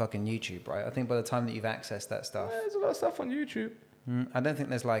are on fucking YouTube, right? I think by the time that you've accessed that stuff, There's a lot of stuff on YouTube. I don't think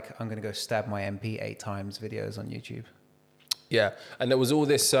there's like, I'm going to go stab my MP 8 times videos on YouTube. Yeah, and there was all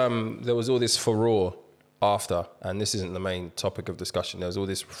this furore after, and this isn't the main topic of discussion. There was all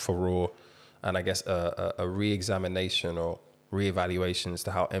this furore, and I guess a re-examination or re-evaluation as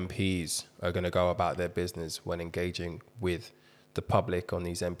to how MPs are going to go about their business when engaging with the public on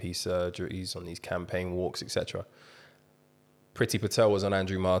these MP surgeries, on these campaign walks, etc. Priti Patel was on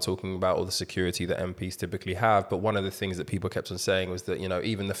Andrew Marr talking about all the security that MPs typically have, but one of the things that people kept on saying was that,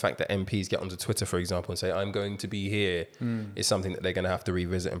 even the fact that MPs get onto Twitter, for example, and say, I'm going to be here, is something that they're going to have to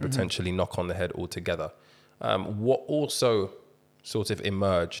revisit and potentially knock on the head altogether. What also sort of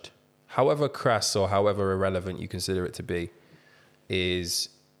emerged, however crass or however irrelevant you consider it to be, is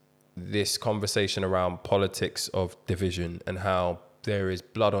this conversation around politics of division and how there is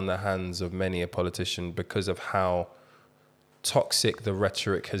blood on the hands of many a politician because of how toxic the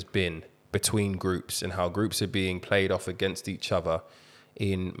rhetoric has been between groups and how groups are being played off against each other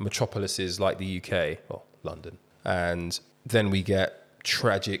in metropolises like the UK or London. And then we get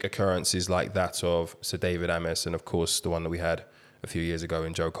tragic occurrences like that of Sir David Amess and, of course, the one that we had a few years ago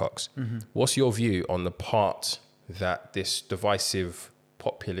in Joe Cox. What's your view on the part that this divisive,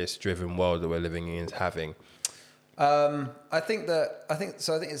 populist-driven world that we're living in is having? I think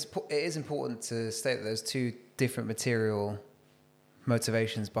it is important to state that there's 2 different material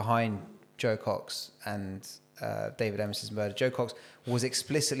motivations behind Joe Cox and David Amess's murder. Joe Cox was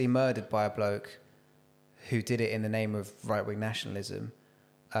explicitly murdered by a bloke who did it in the name of right-wing nationalism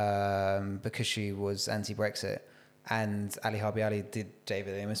because she was anti-Brexit, and Ali Harbi Ali did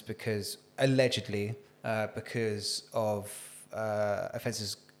David Amess because allegedly because of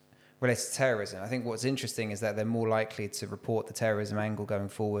offences related to terrorism. I think what's interesting is that they're more likely to report the terrorism angle going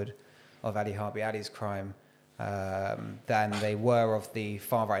forward of Ali Harbi Ali's crime than they were of the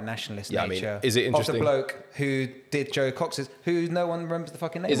far-right nationalist nature is it of interesting? the bloke who did Joe Cox's, who no one remembers the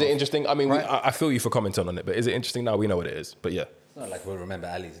fucking name Is of. it interesting? I mean, Right. I feel you for commenting on it, but is it interesting now? We know what it is, but yeah. It's not like we'll remember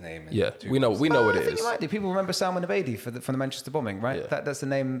Ali's name. in Yeah, 2 we know months. what I it think is. you might do. People remember Salman Abedi from the Manchester bombing, right? Yeah. That's the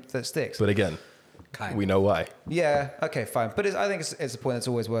name that sticks. But again, Kind we of. know why. Yeah. Okay. Fine. But I think it's a point that's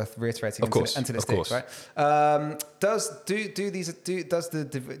always worth reiterating Of course, until it of sticks, course. right? Does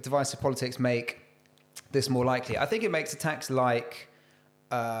the divisive politics make this more likely? I think it makes attacks like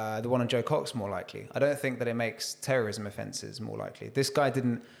the one on Joe Cox more likely. I don't think that it makes terrorism offences more likely. This guy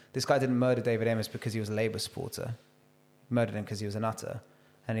didn't murder David Amess because he was a Labour supporter. He murdered him because he was a nutter,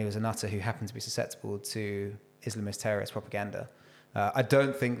 and he was a nutter who happened to be susceptible to Islamist terrorist propaganda. I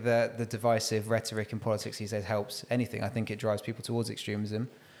don't think that the divisive rhetoric in politics these days helps anything. I think it drives people towards extremism,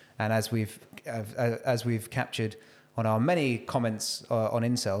 and as we've captured on our many comments on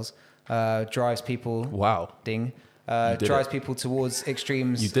incels, drives people. Wow. Ding. did Drives it. people towards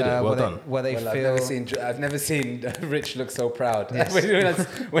extremes. You did it. Well done. Where they Well, feel. I've never seen Rich look so proud. Yes.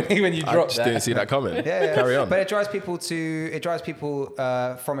 when you I dropped just that. didn't see that coming. Yeah. Carry on. But it drives people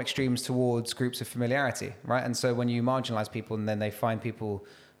from extremes towards groups of familiarity, right? And so when you marginalize people and then they find people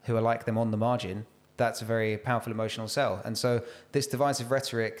who are like them on the margin, that's a very powerful emotional sell. And so this divisive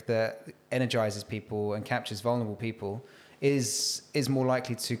rhetoric that energizes people and captures vulnerable people is more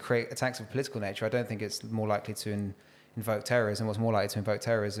likely to create attacks of a political nature. I don't think it's more likely to invoke terrorism. What's more likely to invoke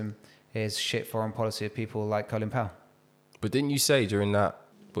terrorism is shit foreign policy of people like Colin Powell. But didn't you say during that,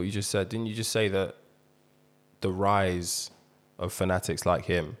 what you just said, didn't you just say that the rise of fanatics like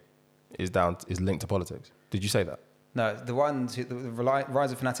him is linked to politics? Did you say that? No, the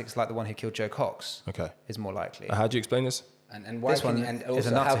rise of fanatics like the one who killed Joe Cox Okay. is more likely. How do you explain this? And why This can one you, and is also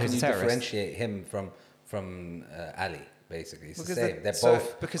enough how to can hit you a terrorist. differentiate him from Ali? Basically, it's Because the same.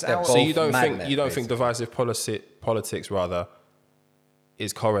 because they're our- both So you don't magnet, think basically. divisive politics rather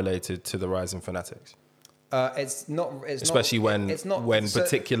is correlated to the rise in fanatics, It's not. It's especially not, it's not, when so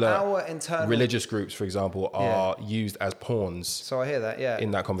particular our internal religious groups, for example, are used as pawns. So I hear that, yeah.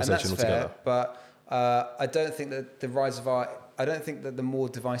 in that conversation and that's fair, altogether. but I don't think that the rise of I don't think that the more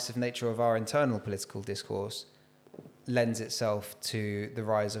divisive nature of our internal political discourse lends itself to the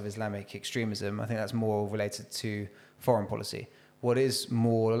rise of Islamic extremism. I think that's more related to foreign policy. What is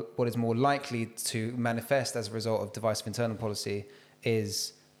more likely to manifest as a result of divisive internal policy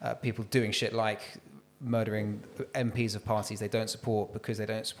is people doing shit like murdering MPs of parties they don't support because they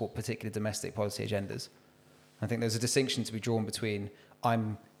don't support particular domestic policy agendas. I think there's a distinction to be drawn between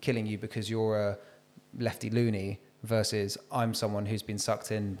I'm killing you because you're a lefty loony versus I'm someone who's been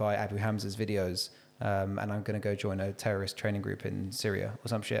sucked in by Abu Hamza's videos and I'm going to go join a terrorist training group in Syria or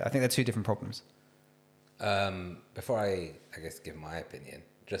some shit. I think they're two different problems. Before I guess give my opinion,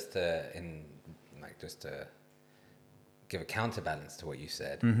 just to give a counterbalance to what you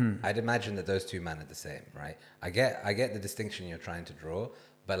said, I'd imagine that those two men are the same, right? I get the distinction you're trying to draw,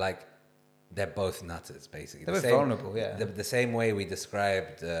 but like they're both nutters, basically. They're both vulnerable, yeah. The same way we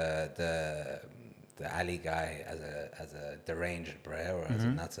described the Ali guy as a deranged brer or as a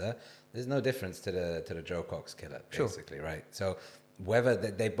nutter, there's no difference to the Joe Cox killer, basically, right? So whether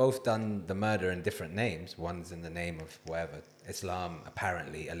they both done the murder in different names, one's in the name of whatever Islam,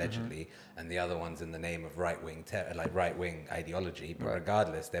 apparently, allegedly, and the other one's in the name of right wing ideology. But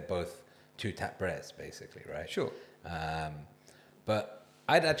regardless, they're both two tap brers, basically, right? Sure. But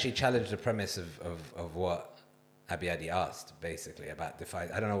I'd actually challenge the premise of what Abiyadi asked, basically, about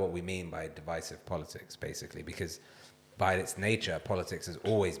I don't know what we mean by divisive politics, basically, because by its nature, politics has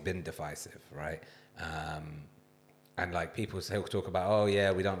always been divisive, right? And like people talk about, oh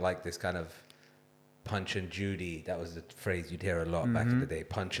yeah, we don't like this kind of Punch and Judy. That was the phrase you'd hear a lot back in the day.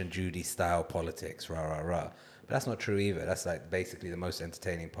 Punch and Judy style politics, rah, rah, rah. But that's not true either. That's like basically the most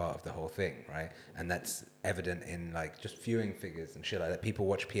entertaining part of the whole thing, right? And that's evident in like just viewing figures and shit like that. People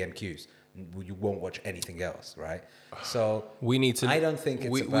watch PMQs. You won't watch anything else, right? So We need to. I don't think it's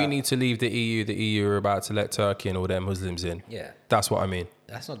we about, need to leave the EU. The EU are about to let Turkey and all their Muslims in. Yeah. That's what I mean.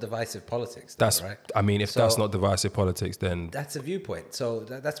 That's not divisive politics, though, That's right? I mean, if So- that's not divisive politics, then That's a viewpoint. So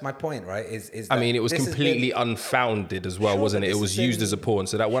that's my point, right? Is I that mean, it was this has completely been- unfounded as well, Sure, wasn't but it? It this was has used been- as a pawn.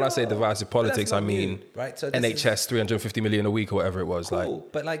 So that when I say Sure, divisive but that's politics, I not mean new, right? So this NHS 350 million a week or whatever it was. Cool,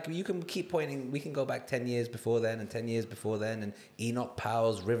 Like, but like you can keep pointing. We can go back 10 years before then, and 10 years before then, and Enoch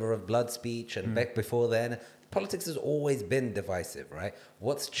Powell's River of Blood speech, and Beck before then. Politics has always been divisive, right?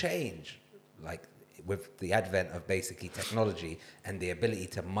 What's changed, like with the advent of basically technology and the ability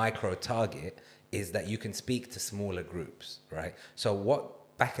to micro-target, is that you can speak to smaller groups, right? So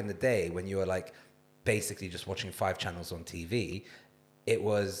what back in the day when you were like basically just watching 5 channels on TV, it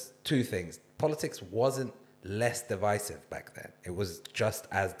was two things. Politics wasn't less divisive back then. It was just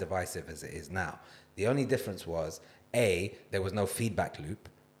as divisive as it is now. The only difference was, A, there was no feedback loop,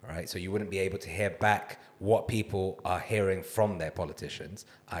 right? So you wouldn't be able to hear back what people are hearing from their politicians,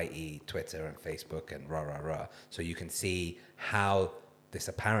 i.e. Twitter and Facebook and rah, rah, rah. So you can see how this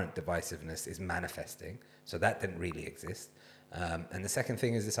apparent divisiveness is manifesting. So that didn't really exist. And the second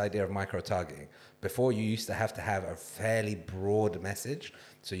thing is this idea of micro-targeting. Before, you used to have a fairly broad message,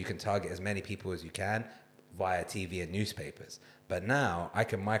 so you can target as many people as you can via TV and newspapers. But now I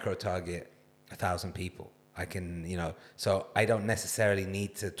can micro-target 1,000 people. I can, so I don't necessarily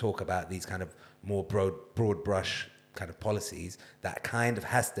need to talk about these kind of more broad brush kind of policies that kind of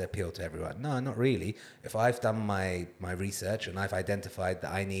has to appeal to everyone. No, not really. If I've done my research and I've identified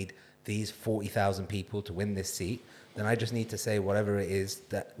that I need these 40,000 people to win this seat, then I just need to say whatever it is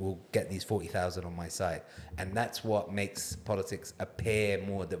that will get these 40,000 on my side. And that's what makes politics appear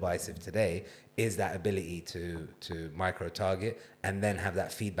more divisive today, is that ability to micro-target and then have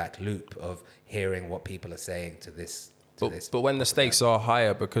that feedback loop of hearing what people are saying to this. But when the stakes are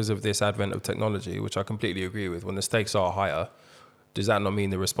higher because of this advent of technology, which I completely agree with, when the stakes are higher, does that not mean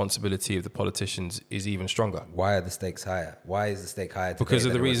the responsibility of the politicians is even stronger? Why are the stakes higher? Why is the stake higher today? Because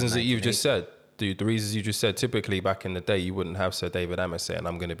of the reasons that you've just said. Dude, the reasons you just said, typically back in the day, you wouldn't have Sir David Amess saying,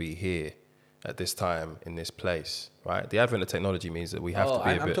 I'm going to be here at this time in this place, right? The advent of technology means that we have to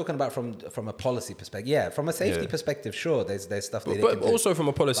be I'm talking about from a policy perspective. Yeah, from a safety perspective, sure, there's stuff that but also from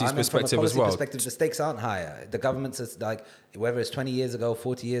a policy perspective as well. Perspective, the stakes aren't higher. The government's just like, whether it's 20 years ago,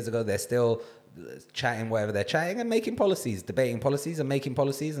 40 years ago, they're still chatting whatever they're chatting and making policies, debating policies and making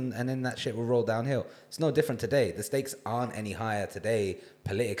policies, and then that shit will roll downhill. It's no different today. The stakes aren't any higher today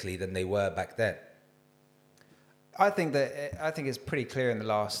politically than they were back then. I think it's pretty clear in the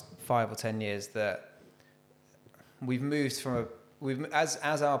last 5 or 10 years that we've moved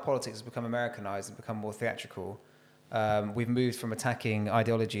as our politics has become Americanized and become more theatrical. We've moved from attacking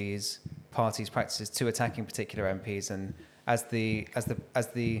ideologies, parties, practices to attacking particular MPs, and as the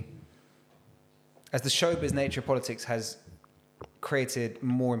showbiz nature of politics has created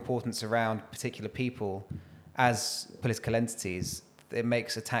more importance around particular people as political entities, it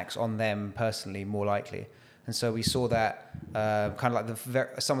makes attacks on them personally more likely. And so we saw that kind of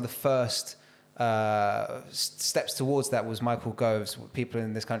like some of the first steps towards that was Michael Gove's people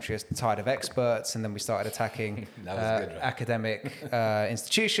in this country are tired of experts, and then we started attacking academic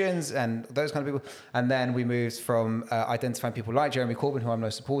institutions and those kind of people. And then we moved from identifying people like Jeremy Corbyn, who I'm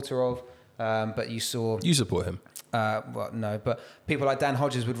no supporter of, but you support him. Well, no, but people like Dan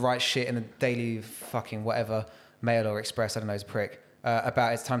Hodges would write shit in a daily fucking whatever, Mail or Express, I don't know, he's a prick,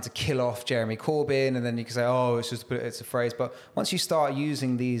 about it's time to kill off Jeremy Corbyn, and then you can say, oh, it's a phrase. But once you start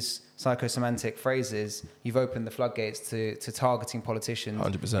using these psychosemantic phrases, you've opened the floodgates to targeting politicians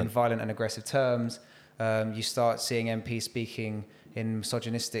 100%. in violent and aggressive terms. You start seeing MPs speaking in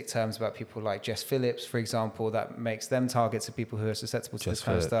misogynistic terms about people like Jess Phillips, for example, that makes them targets of people who are susceptible to this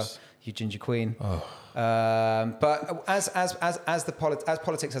kind of stuff. You ginger queen. Oh. But as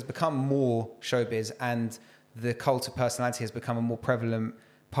politics has become more showbiz and the cult of personality has become a more prevalent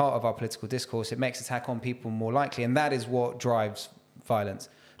part of our political discourse, it makes attack on people more likely, and that is what drives violence.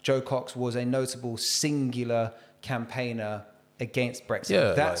 Jo Cox was a notable singular campaigner against Brexit.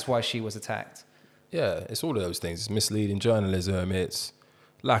 Yeah, that's why she was attacked. Yeah, it's all of those things. It's misleading journalism, it's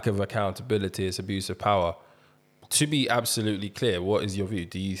lack of accountability, it's abuse of power. To be absolutely clear, what is your view?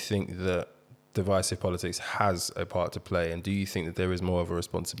 Do you think that divisive politics has a part to play, and do you think that there is more of a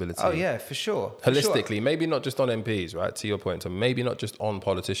responsibility? Oh yeah, for sure. Holistically, maybe not just on MPs, right? To your point, Tom, maybe not just on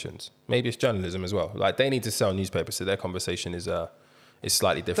politicians. Maybe it's journalism as well. Like, they need to sell newspapers, so their conversation is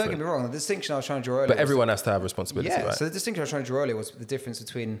slightly different. Don't get me wrong, the distinction I was trying to draw earlier... But everyone has to have responsibility, right? So the distinction I was trying to draw earlier was the difference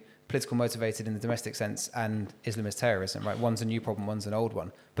between political motivated in the domestic sense and Islamist terrorism, right? One's a new problem, one's an old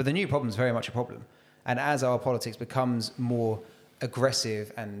one. But the new problem is very much a problem. And as our politics becomes more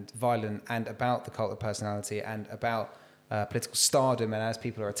aggressive and violent and about the cult of personality and about political stardom, and as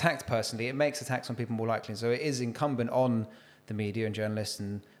people are attacked personally, it makes attacks on people more likely. So it is incumbent on the media and journalists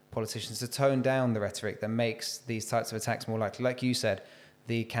and politicians to tone down the rhetoric that makes these types of attacks more likely. Like you said,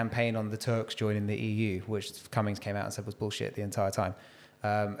 the campaign on the Turks joining the EU, which Cummings came out and said was bullshit the entire time.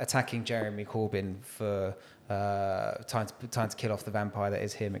 Attacking Jeremy Corbyn for trying to kill off the vampire that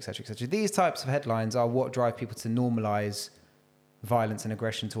is him, etc., etc. These types of headlines are what drive people to normalise violence and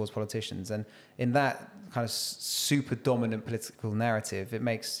aggression towards politicians, and in that kind of super dominant political narrative, it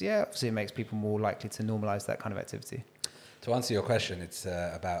makes people more likely to normalise that kind of activity. To answer your question, it's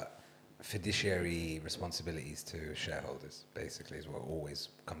about fiduciary responsibilities to shareholders, basically, is what always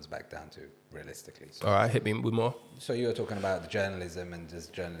comes back down to, realistically. So, all right, hit me with more. So you were talking about the journalism, and does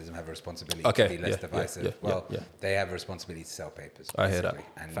journalism have a responsibility to be less divisive? They have a responsibility to sell papers. I hear that.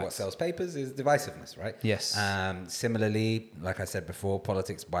 And what sells papers is divisiveness, right? Yes. Similarly, like I said before,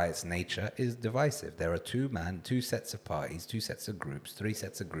 politics by its nature is divisive. There are two sets of parties, two sets of groups, three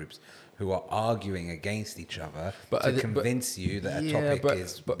sets of groups who are arguing against each other to convince you that a topic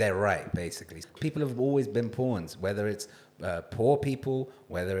is they're right, basically. People have always been pawns, whether it's poor people,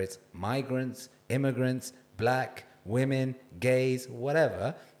 whether it's migrants, immigrants, black, women, gays,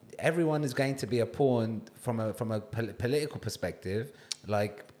 whatever. Everyone is going to be a pawn from a political perspective,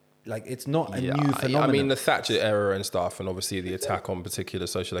 like like it's not a new I phenomenon. mean, the Thatcher era and stuff, and obviously the attack on particular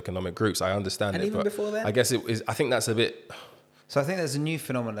social economic groups. I understand And it, even but before then? I guess it is. I think that's a bit. So I think there's a new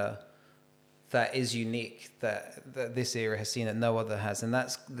phenomena that is unique that this era has seen that no other has, and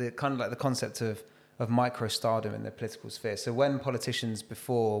that's the kind of like the concept of micro-stardom in the political sphere. So when politicians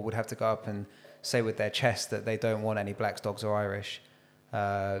before would have to go up and say with their chest that they don't want any blacks, dogs, or Irish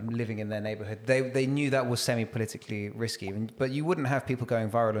living in their neighborhood, they knew that was semi-politically risky. But you wouldn't have people going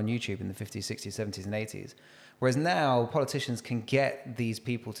viral on YouTube in the 50s, 60s, 70s, and 80s. Whereas now politicians can get these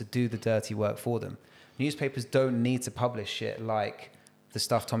people to do the dirty work for them. Newspapers don't need to publish shit like the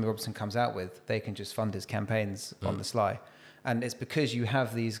stuff Tommy Robinson comes out with. They can just fund his campaigns on the sly. And it's because you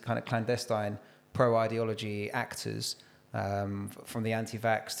have these kind of clandestine pro-ideology actors, from the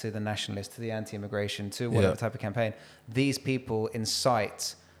anti-vax to the nationalist to the anti-immigration to whatever type of campaign. These people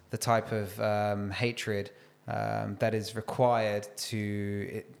incite the type of hatred that is required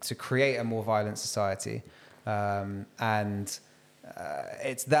to create a more violent society.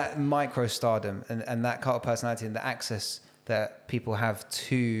 It's that micro-stardom and that cult of personality and the access that people have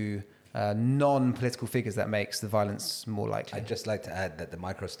to non-political figures that makes the violence more likely. I'd just like to add that the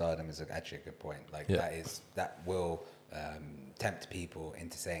micro-stardom is actually a good point. Like that will tempt people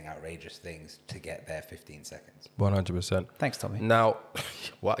into saying outrageous things to get their 15 seconds. 100%. Thanks, Tommy. Now,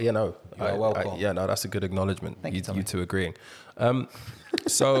 well, You're welcome. That's a good acknowledgement. Thank you, Tommy. You two agreeing.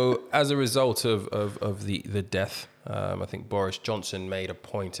 So, as a result of the death, I think Boris Johnson made a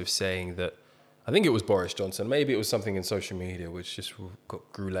point of saying that. I think it was Boris Johnson. Maybe it was something in social media which just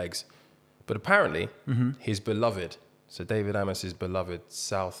grew legs. But apparently, his beloved, so David Amess's beloved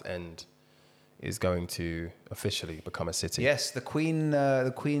Southend, is going to officially become a city. Yes, the Queen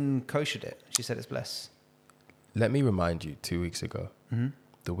koshered it. She said it's blessed. Let me remind you, 2 weeks ago,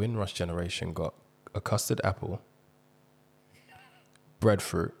 the Windrush generation got a custard apple,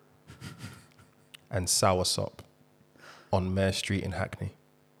 breadfruit, and soursop on Mare Street in Hackney.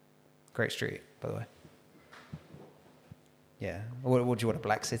 Great street, by the way. Yeah. What do you want, a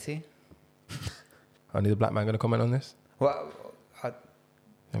black city? I need a black man going to comment on this? Well,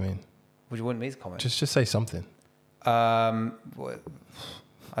 I mean... would you want me to comment? Just say something. What,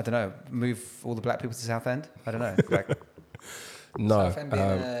 I don't know. Move all the black people to Southend? I don't know. Like, No.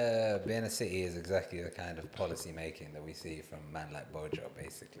 Southend being a city is exactly the kind of policy making that we see from a man like Bojo,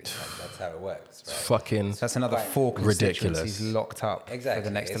 basically. That's how it works, right? Fucking... so that's another 4 constituencies ridiculous. locked up Exactly. for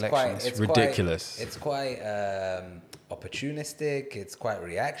the next It's election. quite- it's ridiculous. It's quite opportunistic. It's quite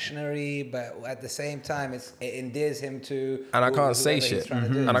reactionary, but at the same time, it endears him to. And I can't say whoever he's shit. trying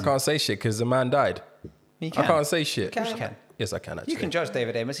to do. And I can't say shit because the man died. You can. I can't say shit. You can. Yes, I can actually. You can judge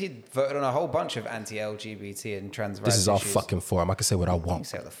David Amos. He voted on a whole bunch of anti-LGBT and trans rights This is our issues. fucking forum. I can say what I You can want.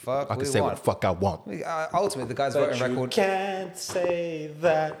 say what the fuck I can we say want. what the fuck I want. Ultimately, the guy's voting record. can't say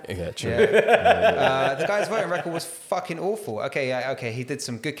that. Yeah, true. The guy's voting record was fucking awful. Okay, he did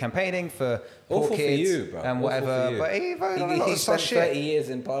some good campaigning for poor Awful for kids you, bro. and Awful whatever, for you. but he voted on a lot He of sus spent 30 shit. years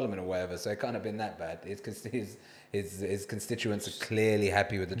in Parliament or whatever, so it can't have been that bad. His constituents are clearly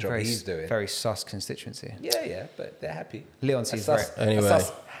happy with the job he's doing. Very sus constituency. Yeah, but they're happy. Leoncy's A sus- very- Anyway. a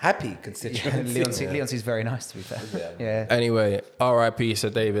sus happy constituency. Leoncy's very nice, to be fair. Yeah. Anyway, R.I.P. Sir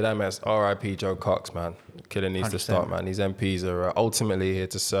David Amos. R.I.P. Joe Cox, man. Killing needs to 100%. start, man. These MPs are ultimately here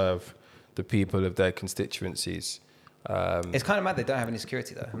to serve the people of their constituencies. It's kind of mad they don't have any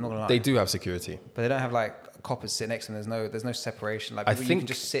security though. I'm not gonna lie. They do have security. but they don't have like coppers sit next to them. There's no separation. Like I you can think-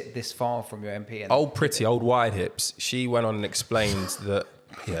 just sit this far from your MP. And Old wide hips. She went on and explained that.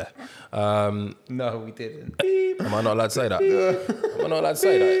 Yeah. no, we didn't. Am I not allowed to say that? Am I not allowed to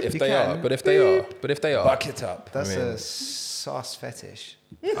say that? If You they can. are, but if they are, Buck it up. That's I mean- a sus fetish.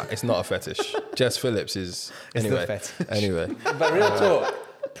 it's not a fetish. Jess Phillips is It's the anyway. fetish. Anyway, But real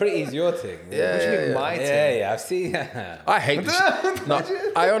talk, pretty's your thing. Yeah. What do you mean, my team? Yeah, I've seen. I hate this. No,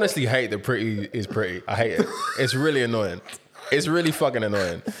 I honestly hate that pretty is pretty. I hate it. It's really annoying. It's really fucking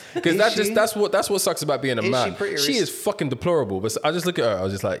annoying because Is she? that's what sucks about being a Is she man. pretty or She is- is fucking deplorable. But I just look at her. I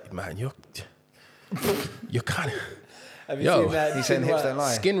was just like, man, you're kind of. Have you Yo. seen that? He's saying hips don't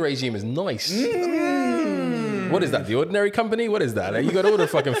lie. Skin regime is nice. What is that? The Ordinary Company? What is that? You got all the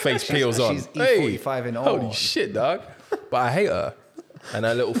fucking face peels on. she's E45 in Holy all. shit, dog. But I hate her. And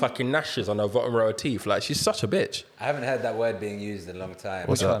her little fucking gnashes on her bottom row of teeth. Like, she's such a bitch. I haven't heard that word being used in a long time.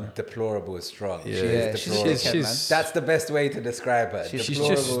 What's that? Deplorable is strong. Yeah. She Yeah, is she's- deplorable. she's- That's the best way to describe her. She's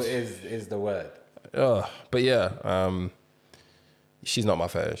Deplorable just- is the word. But yeah, she's not my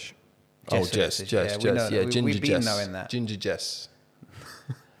fetish. Jess is, yeah, we know that. Yeah, Ginger We've been Jess. knowing that. Ginger Jess.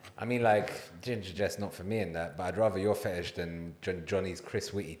 I mean, like, Ginger Jess, not for me in that, but I'd rather your fetish than Johnny's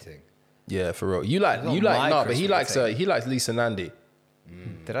Chris Whitty thing. Yeah, for real. You like Not nah, my but Chris he Whitty likes thing. he likes Lisa Nandy.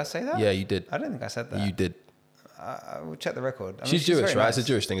 Did I say that? Yeah, you did. I don't think I said that. You did. I will check the record. I mean, She's Jewish, very right? nice. It's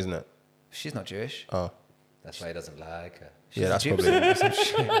a Jewish thing, isn't it? She's not Jewish. Oh, That's why he doesn't like her. yeah, that's She's probably Egyptian or some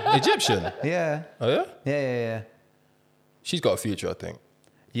shit. Egyptian. Yeah. Oh yeah, Yeah. she's got a future, I think.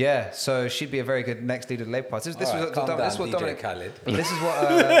 Yeah, so she'd be a very good next leader of the Labour Party. This All right, was calm down, this is what DJ Dominic. Khaled. This is what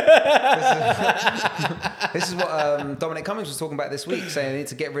this is what Dominic Cummings was talking about this week, saying they need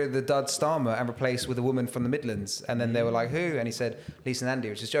to get rid of the dud Starmer and replace with a woman from the Midlands. And then they were like, "Who?" And he said, "Lisa Nandy,"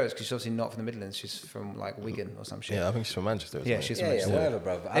 which is jokes because she's obviously not from the Midlands. She's from like Wigan or some shit. Yeah, I think she's from Manchester. Isn't Yeah, she? she's Yeah, from yeah, Manchester. whatever,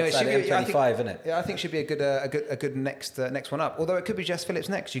 bro. Anyway, Outside she'd be- I M25, think- innit? Yeah, I think she'd be a good next one up. Although it could be Jess Phillips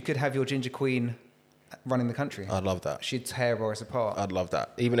next. You could have your Ginger Queen running the country. I'd love that. She'd tear Boris apart. I'd love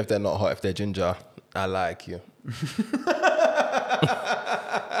that. Even if they're not hot, if they're ginger, I like you.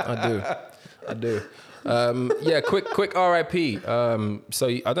 I do. Yeah, quick RIP. So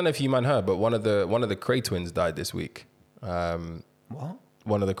I don't know if you man heard, but one of the Cray twins died this week. What?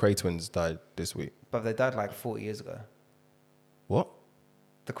 One of the Cray twins died this week. But they died like 40 years ago. What?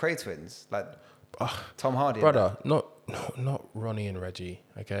 The Cray twins, like Tom Hardy. Brother, not Ronnie and Reggie,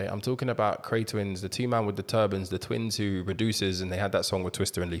 okay? I'm talking about Cray twins, the two man with the turbans, the twins who producers, and they had that song with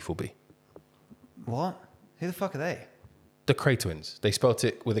Twister and Lethal B. What? Who the fuck are they? The Cray twins. They spelt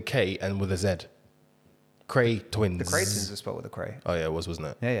it with a K and with a Z. Cray twins. The Cray twins were spelled with a Cray. Oh yeah, it was, wasn't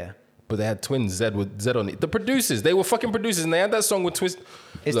it? Yeah. But they had twins Z with Z on it. The producers, they were fucking producers, and they had that song with Twist.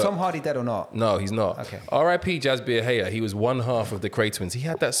 Is Look, Tom Hardy dead or not? No, he's not. Okay. R.I.P. Jazzbeer Hayer. He was one half of the Cray twins. He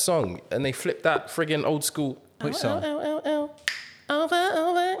had that song, and they flipped that friggin' old school. Which song? Oh,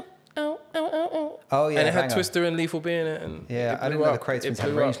 Oh yeah. and it had banger. Twister and Lethal B in it. And Yeah, it I didn't blew know the up. Cray It twins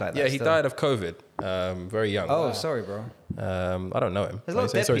had blew range up. like that Yeah, he still. died of COVID. Very young. Oh, sorry, bro. I don't know him. There's a lot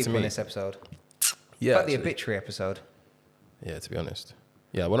of Say dead sorry to people in me. this episode. Yeah, Like the actually. obituary episode. Yeah, to be honest.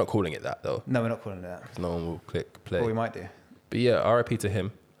 Yeah, we're not calling it that though. No, we're not calling it that. 'Cause no one will click play. Or we might do. But yeah, R.I.P. to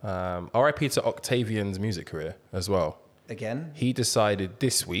him. R.I.P. to Octavian's music career as well. Again. He decided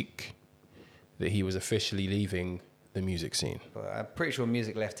this week that he was officially leaving the music scene. But I'm pretty sure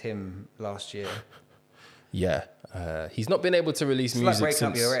music left him last year. Yeah, he's not been able to release It's like music breaking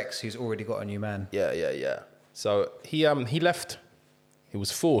up since. your ex who's already got a new man. Yeah. So he left. He was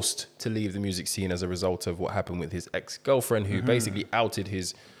forced to leave the music scene as a result of what happened with his ex-girlfriend, who basically outed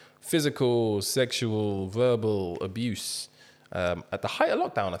his physical, sexual, verbal abuse at the height of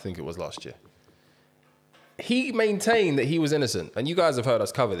lockdown. I think it was last year. He maintained that he was innocent, and you guys have heard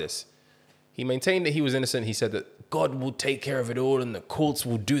us cover this. He maintained that he was innocent. He said that God will take care of it all, and the courts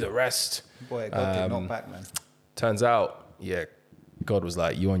will do the rest. Boy, God did not back, man. Turns out, yeah, God was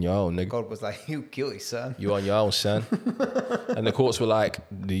like, "You on your own, nigga. God was like, you guilty, son. You on your own, son." And the courts were like,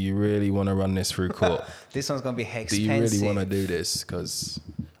 "Do you really want to run this through court? This one's going to be Do expensive. you really want to do this? Because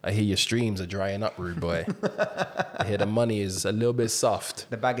I hear your streams are drying up, rude boy. I hear the money is a little bit soft.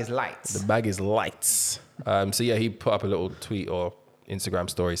 The bag is light. The bag is lights." So yeah, he put up a little tweet or Instagram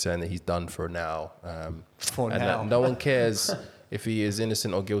story saying that he's done for now. For and now. that no one cares if he is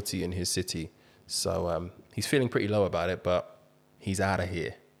innocent or guilty in his city. So he's feeling pretty low about it, but he's out of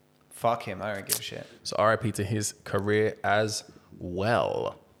here. Fuck him. I don't give a shit. So RIP to his career as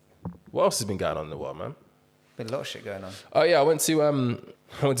well. What else has been going on in the world, man? Been a lot of shit going on. Oh yeah, I went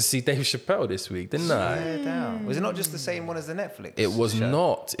to see Dave Chappelle this week, didn't I? Yeah, down. Was it not just the same one as the Netflix? It was show?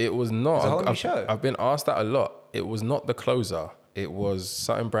 not. It was not. It's a whole new I've, show. I've been asked that a lot. It was not the closer. It was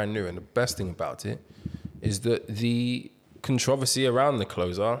something brand new. And the best thing about it is that the controversy around the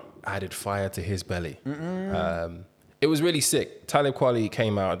closer added fire to his belly. It was really sick. Talib Kweli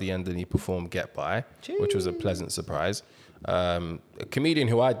came out at the end and he performed Get By, which was a pleasant surprise. A comedian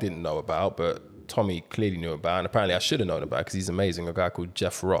who I didn't know about, but Tommy clearly knew about, and apparently I should have known about because he's amazing. A guy called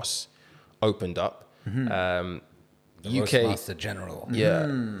Jeff Ross opened up. The UK, Roastmaster General. yeah,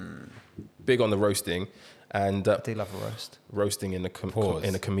 big on the roasting, and I do love a roast. roasting in a Pause.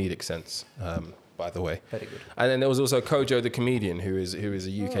 in a comedic sense. By the way, Very good. and then there was also Kojo the comedian, who is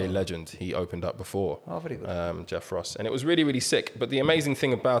a UK legend. He opened up before. Oh, very good. Jeff Ross, and it was really, really sick. But the amazing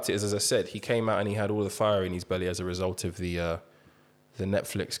thing about it is, as I said, he came out and he had all the fire in his belly as a result of the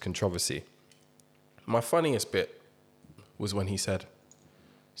Netflix controversy. My funniest bit was when he said,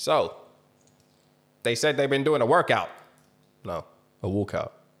 "So, they said they've been doing a workout." No, a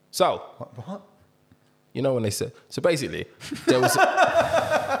walkout. So, What? you know when they said, so basically, there was,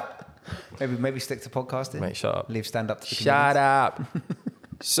 Maybe stick to podcasting. mate, shut up. Leave stand up to the Shut up.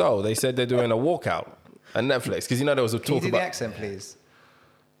 So they said they're doing a walkout on Netflix because you know there was a Can you talk do the about. accent, please?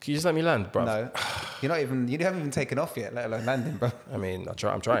 Can you just let me land, bro? No. You haven't even taken off yet, let alone landing, bro. I mean, I'm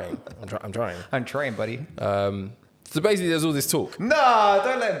trying. I'm trying. I'm trying, buddy. So basically, there's all this talk. No,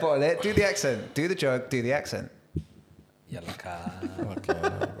 don't let him bottle it. Do the accent. Do the joke. Do the accent. Yalaka.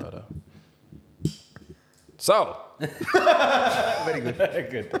 know, brother. So. Very good. Very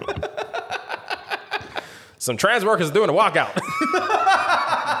good. Some trans workers doing a walkout.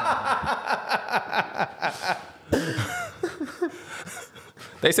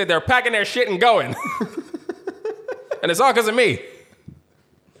 They said they're packing their shit and going. And it's all because of me.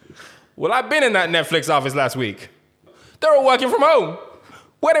 Well, I've been in that Netflix office last week. They were working from home.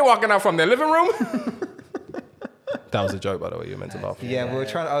 Where they walking out from? Their living room? That was a joke, by the way. You meant to laugh. Yeah, we were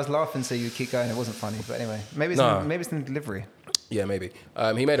trying. I was laughing so you keep going. It wasn't funny, but anyway, maybe it's in delivery. Yeah, maybe.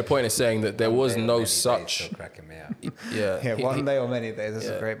 He made a point of saying that there was no such. Still cracking me up. Yeah, One day or many days. That's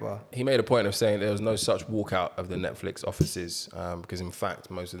a great bar. He made a point of saying there was no such walkout of the Netflix offices because, in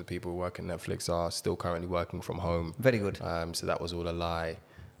fact, most of the people who work at Netflix are still currently working from home. Very good. So that was all a lie,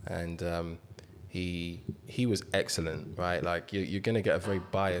 and he was excellent, right? Like you're gonna get a very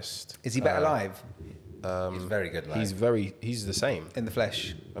biased. Is he better live He's very good. Live. He's the same. in the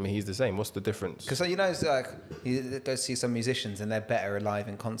flesh? I mean, he's the same. What's the difference? Because it's like you go see some musicians and they're better live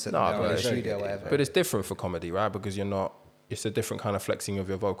in concert than they are in the studio or whatever. But it's different for comedy, right? Because it's a different kind of flexing of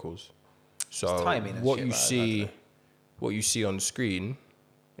your vocals. So It's timing and what shit you like that, see, what you see on screen,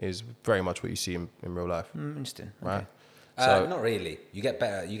 is very much what you see in real life, Interesting. right? So not really. You get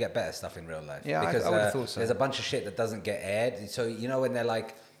better stuff in real life. Yeah, because I would have thought so. There's a bunch of shit that doesn't get aired. So you know when they're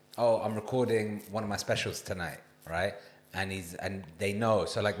like, "Oh, I'm recording one of my specials tonight," right? And they know.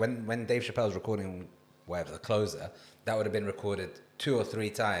 So like when Dave Chappelle's recording whatever, The Closer, that would have been recorded 2 or 3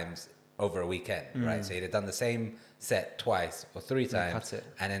 times over a weekend, right? So he'd have done the same set twice or 3 times, cut it.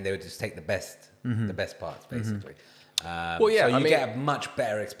 and then they would just take the best parts basically. Well, yeah, so I you mean- get a much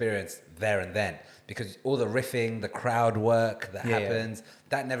better experience there and then because all the riffing, the crowd work that happens,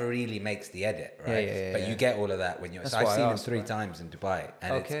 that never really makes the edit, right? But you get all of that when you're. That's So I've why I seen him asked, 3 times in Dubai,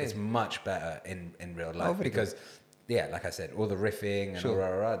 and it's much better in real life very because, yeah, like I said, all the riffing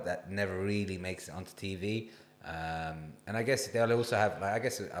and that never really makes it onto TV. And I guess they'll also have, like, I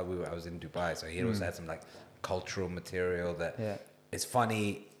guess I was in Dubai, so he also had some like cultural material that is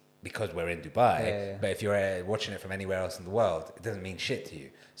funny because we're in Dubai. But if you're watching it from anywhere else in the world, it doesn't mean shit to you.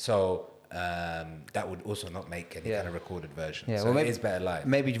 So that would also not make any kind of recorded version. Yeah, so well, maybe, it is better live.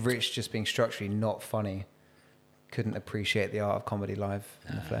 Maybe Rich, just being structurally not funny, couldn't appreciate the art of comedy live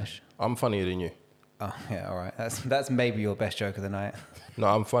in the flesh. I'm funnier than you. Oh yeah, all right. That's maybe your best joke of the night. No,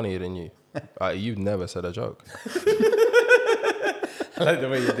 I'm funnier than you. You've never said a joke. I like the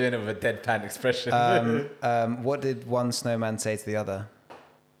way you're doing it with a deadpan expression. What did one snowman say to the other?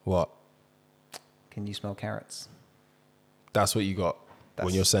 What? Can you smell carrots? That's what you got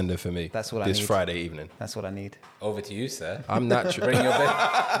when you're sending for me. That's what I this need. Friday evening. That's what I need. Over to you, sir. I'm natural.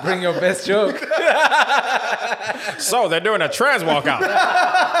 Bring your best joke. So they're doing a trans walkout.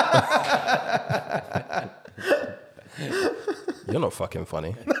 You're not fucking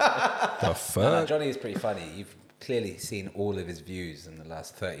funny. The fuck? Johnny is pretty funny. You've clearly seen all of his views in the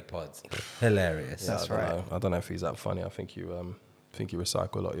last 30 pods. Hilarious. That's right. I don't know if he's that funny. I think you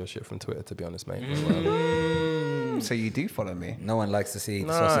recycle a lot of your shit from Twitter, to be honest, mate. So you do follow me? No one likes to see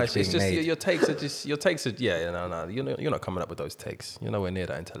No, sausage it's being just made. your takes are just your takes are no. You're not coming up with those takes. You're nowhere near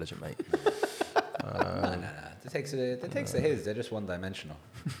that intelligent, mate. No. The takes are his. They're just one-dimensional.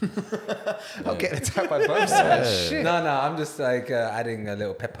 I'll get attacked by both sides. Shit. No. I'm just like adding a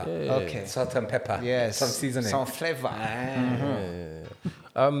little pepper. Okay. Salt and pepper. Yes. Some seasoning. Some flavor.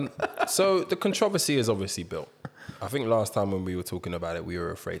 So the controversy is obviously built. I think last time when we were talking about it, we were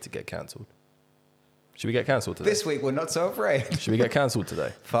afraid to get cancelled. Should we get cancelled today? This week we're not so afraid. Should we get cancelled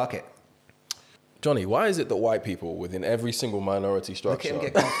today? Fuck it. Johnny, why is it that white people within every single minority Look at structure... him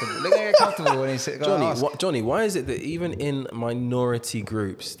get comfortable. Look at him get comfortable when he's sitting. Johnny, why is it that even in minority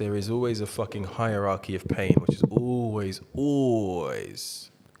groups, there is always a fucking hierarchy of pain, which is always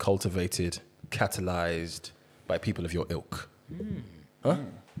cultivated, catalyzed by people of your ilk? Huh?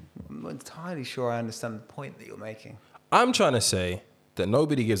 I'm not entirely sure I understand the point that you're making. I'm trying to say that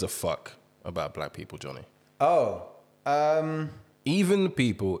nobody gives a fuck about black people, Johnny. Oh. Even the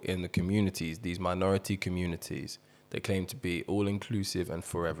people in the communities, these minority communities, they claim to be all-inclusive and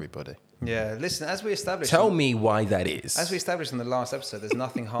for everybody. Yeah, listen, as we established... Tell me why that is. As we established in the last episode, there's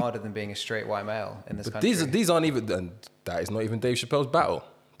nothing harder than being a straight white male in this country. These aren't even... And that is not even Dave Chappelle's battle.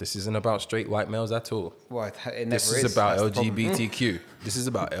 This isn't about straight white males at all. Well, it never This is. is about That's the problem. LGBTQ. This is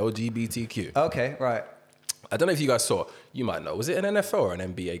about LGBTQ. Okay, right. I don't know if you guys saw. You might know. Was it an NFL or an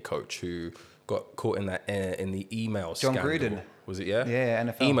NBA coach who got caught in that in the email John scandal? Gruden. Was it? Yeah. Yeah,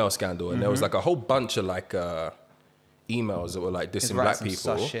 NFL. Email scandal, and there was like a whole bunch of like emails that were like dissing black some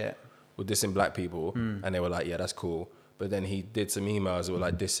people. sus shit. Were dissing black people, and they were like, yeah, that's cool. But then he did some emails that were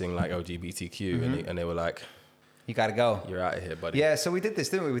like dissing like LGBTQ, and they were like, You got to go. You're out of here, buddy. Yeah, so we did this,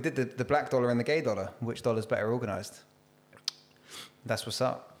 didn't we? We did the black dollar and the gay dollar. Which dollar's better organized? That's what's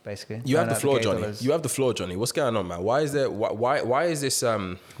up, basically. You have the floor, Johnny. Dollars. You have the floor, Johnny. What's going on, man? Why is there? Why is this?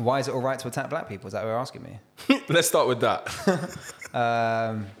 Why is it all right to attack black people? Is that what you're asking me? Let's start with that.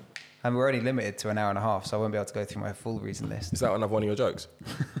 And we're only limited to an hour and a half, so I won't be able to go through my full reason list. Is that another one of your jokes?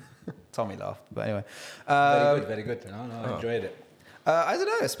 Tommy laughed, but anyway. Very good. No, I enjoyed it. I don't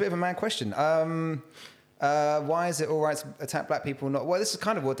know. It's a bit of a mad question. Why is it all right to attack black people? Not well. This is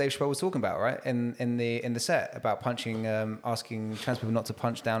kind of what Dave Chappelle was talking about, right? In the set about punching, asking trans people not to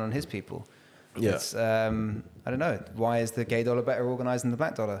punch down on his people. Yeah. It's, I don't know. Why is the gay dollar better organized than the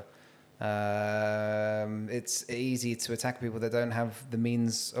black dollar? It's easy to attack people that don't have the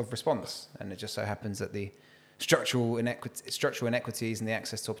means of response, and it just so happens that the structural inequities and the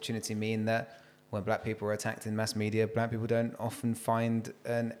access to opportunity mean that when black people are attacked in mass media, black people don't often find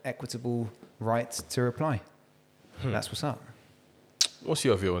an equitable right to reply. That's what's up. What's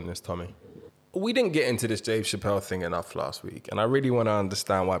your view on this, Tommy? We didn't get into this Dave Chappelle thing enough last week, and I really want to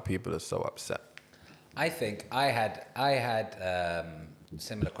understand why people are so upset. I think I had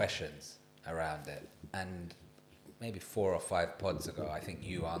similar questions around it, and maybe 4 or 5 pods ago, I think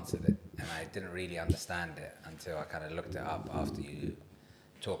you answered it, and I didn't really understand it until I kind of looked it up after you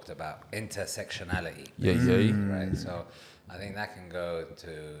talked about intersectionality. Yeah. Right. So I think that can go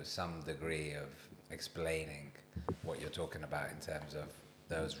to some degree of explaining what you're talking about in terms of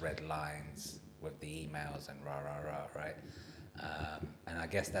those red lines with the emails and right? And I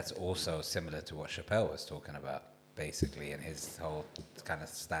guess that's also similar to what Chappelle was talking about, basically, in his whole kind of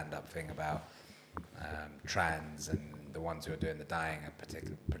stand-up thing about trans and the ones who are doing the dying are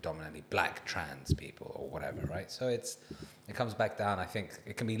predominantly black trans people or whatever, right? So it comes back down, I think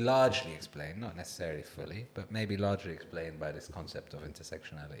it can be largely explained, not necessarily fully, but maybe largely explained by this concept of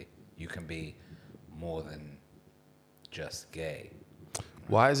intersectionality. You can be more than just gay.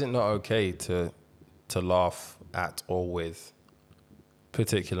 Why is it not okay to laugh at or with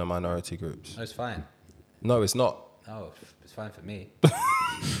particular minority groups? No, it's fine. No, it's not. No, it's fine for me.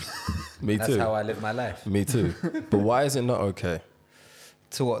 Me That's too. how I live my life. Me too. But why is it not okay?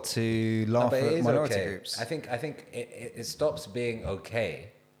 To what? To laugh But it at is minority okay. groups? I think it stops being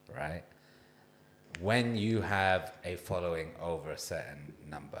okay, right, when you have a following over a certain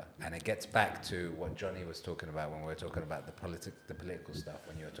number. And it gets back to what Johnny was talking about when we were talking about the political stuff,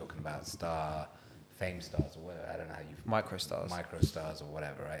 when you were talking about fame stars or whatever. I don't know how you... Micro stars or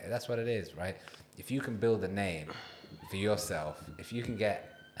whatever, right? That's what it is, right? If you can build a name for yourself, if you can get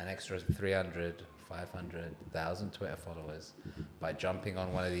an extra 300, 500,000 Twitter followers by jumping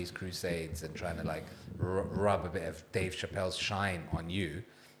on one of these crusades and trying to like rub a bit of Dave Chappelle's shine on you,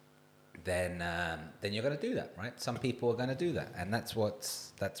 then you're going to do that, right? Some people are going to do that, and that's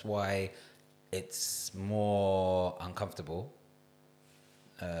why it's more uncomfortable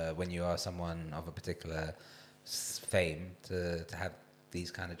when you are someone of a particular fame to have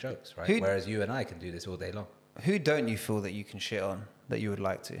these kind of jokes, right? Whereas you and I can do this all day long. Who don't you feel that you can shit on that you would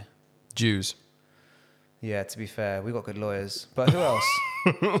like to? Jews. Yeah, to be fair, we got good lawyers. But who else?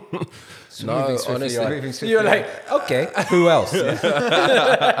 No, honestly. You're like, okay, who else?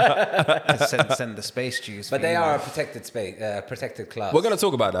 Send the space Jews. But they are a protected class. We're going to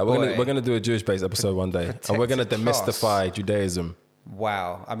talk about that. We're going to do a Jewish-based episode one day. And we're going to Protected demystify Judaism.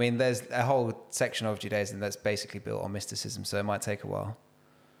 Wow. I mean, there's a whole section of Judaism that's basically built on mysticism, so it might take a while.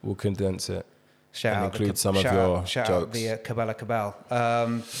 We'll condense it. Shout and out include some of your shout jokes. Out the Kabbalah Cabal.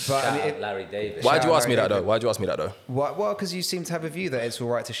 Shout out Larry David. Why'd you Shout ask out me Larry that though? David. Why'd you ask me that though? Well, because you seem to have a view that it's all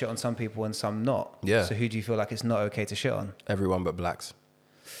right to shit on some people and some not. Yeah. So who do you feel like it's not okay to shit on? Everyone but blacks.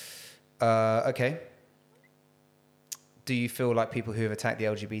 Okay. Do you feel like people who have attacked the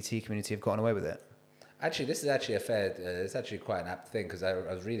LGBT community have gotten away with it? Actually, this is actually it's actually quite an apt thing, because I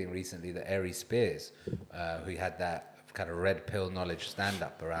was reading recently that Ari Spears, who had that kind of red pill knowledge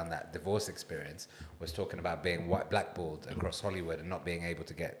stand-up around that divorce experience, was talking about being blackballed across Hollywood and not being able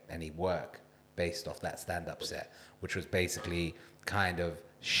to get any work based off that stand-up set, which was basically kind of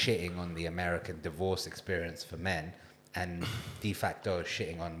shitting on the American divorce experience for men and de facto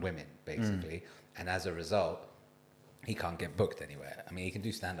shitting on women, basically. And as a result, he can't get booked anywhere. I mean, he can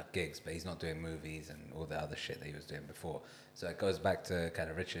do stand-up gigs, but he's not doing movies and all the other shit that he was doing before. So it goes back to kind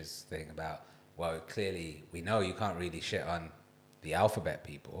of Rich's thing about, well, clearly we know you can't really shit on the alphabet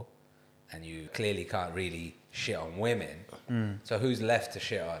people, and you clearly can't really shit on women. So who's left to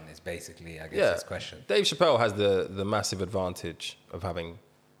shit on is basically, I guess, this question. Dave Chappelle has the massive advantage of having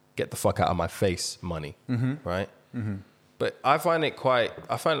get the fuck out of my face money, right? But I find it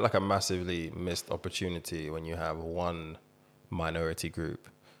like a massively missed opportunity when you have one minority group,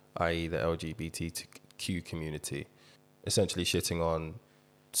 i.e. the LGBTQ LGBTQ community, essentially shitting on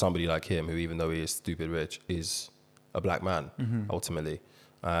somebody like him, who, even though he is stupid rich, is a black man, ultimately.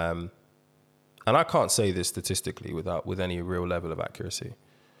 And I can't say this statistically with any real level of accuracy,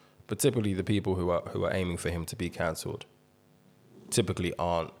 but typically the people who are aiming for him to be cancelled typically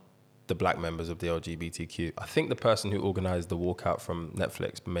aren't the black members of the LGBTQ. I think the person who organised the walkout from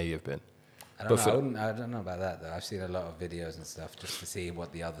Netflix may have been. I don't know about that though. I've seen a lot of videos and stuff just to see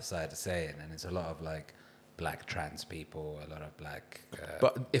what the other side is saying, and it's a lot of like black trans people, a lot of black.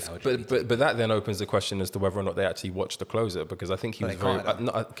 But that then opens the question as to whether or not they actually watched the closer, because I think he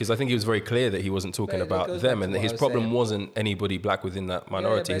was very clear that he wasn't talking about them, and that his problem wasn't anybody black within that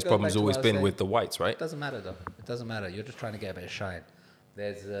minority. His problem's always been with the whites, right? It doesn't matter though. It doesn't matter. You're just trying to get a bit of shine.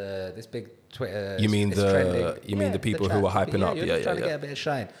 There's this big Twitter. You mean the people who are hyping up? You're just trying to get a bit of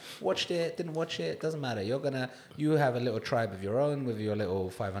shine. Watched it, didn't watch it. Doesn't matter. You have a little tribe of your own with your little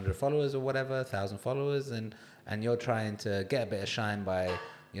 500 followers or whatever, 1,000 followers, and you're trying to get a bit of shine by,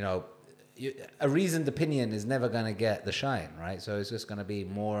 a reasoned opinion is never going to get the shine, right? So it's just going to be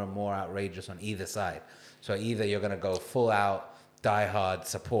more and more outrageous on either side. So either you're going to go full out, die hard,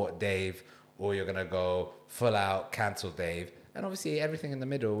 support Dave, or you're going to go full out, cancel Dave. And obviously everything in the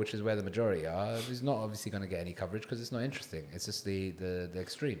middle, which is where the majority are, is not obviously going to get any coverage because it's not interesting. It's just the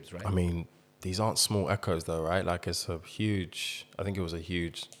extremes, right? I mean, these aren't small echoes though, right? Like I think it was a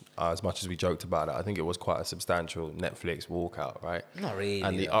huge, as much as we joked about it, I think it was quite a substantial Netflix walkout, right? Not really.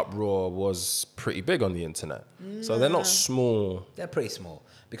 And the uproar was pretty big on the internet. So they're not small. They're pretty small.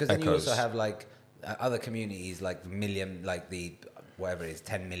 Because then you also have like other communities like whatever it is,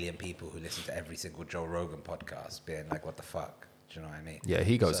 10 million people who listen to every single Joe Rogan podcast being like, what the fuck? Do you know what I mean? Yeah,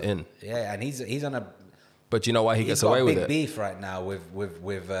 he goes in. Yeah, and he's on a... But do you know why he gets away with it? He's got big beef right now with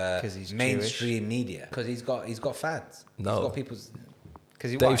mainstream media. Because he's got fans. No. He's got people's...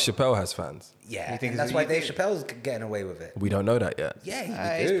 Dave Chappelle has fans. Yeah, and that's why Dave Chappelle's getting away with it. We don't know that yet.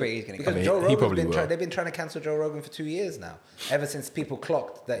 Yeah, he's going to get Because Joe Rogan's will. They've been trying to cancel Joe Rogan for 2 years now. Ever since people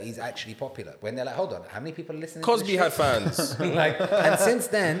clocked that he's actually popular. When they're like, hold on, how many people are listening Cosby to this had shit? fans. And since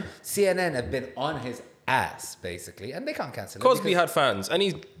then, CNN have been on his ass, basically. And they can't cancel him. Cosby had fans, and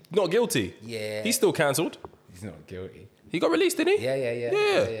he's not guilty. Yeah. He's still cancelled. He's not guilty. He got released, didn't he?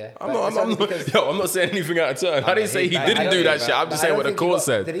 Yeah. I'm not saying anything out of turn. I didn't say he didn't do that shit. I'm just saying what the court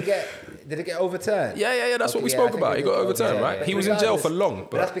said. Did it get overturned? Yeah. That's what we spoke about. He got overturned, right? He was in jail for long.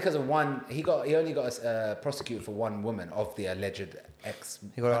 But that's because of one. He only got prosecuted for one woman of the alleged ex.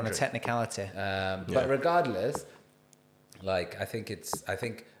 He got it on a technicality. But regardless, like I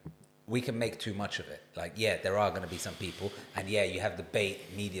think we can make too much of it. Like, yeah, there are going to be some people, and yeah, you have the bait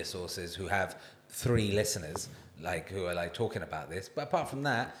media sources who have 3 listeners, like who are like talking about this. But apart from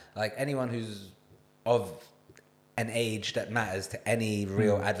that, like anyone who's of an age that matters to any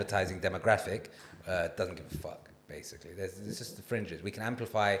real advertising demographic doesn't give a fuck. Basically, there's just the fringes. We can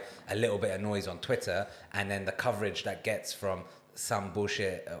amplify a little bit of noise on Twitter, and then the coverage that gets from some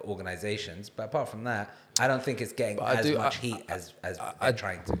bullshit organizations. But apart from that, I don't think it's getting much heat as they're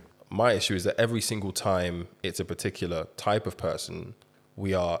trying to. My issue is that every single time it's a particular type of person,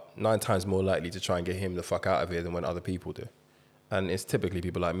 we are 9 times more likely to try and get him the fuck out of here than when other people do. And it's typically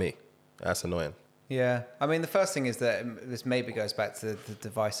people like me. That's annoying. Yeah. I mean, the first thing is that this maybe goes back to the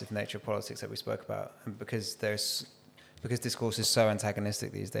divisive nature of politics that we spoke about. And because discourse is so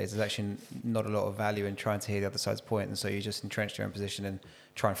antagonistic these days, there's actually not a lot of value in trying to hear the other side's point. And so you just entrench your own position and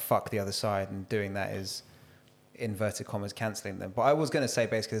try and fuck the other side. And doing that is, inverted commas, cancelling them. But I was going to say,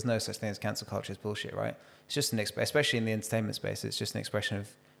 basically, there's no such thing as cancel culture. It's bullshit, right? It's just especially in the entertainment space, it's just an expression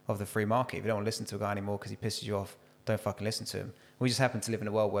of the free market. If you don't want to listen to a guy anymore because he pisses you off, don't fucking listen to him. We just happen to live in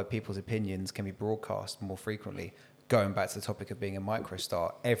a world where people's opinions can be broadcast more frequently. Going back to the topic of being a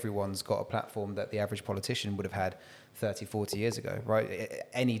microstar, everyone's got a platform that the average politician would have had 30, 40 years ago, right?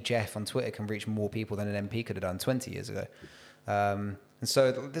 Any Jeff on Twitter can reach more people than an MP could have done 20 years ago. And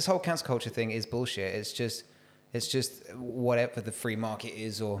so this whole cancel culture thing is bullshit. It's just whatever the free market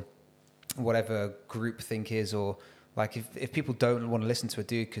is, or whatever groupthink is, or like if people don't want to listen to a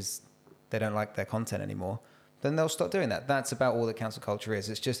dude because they don't like their content anymore, then they'll stop doing that. That's about all that cancel culture is.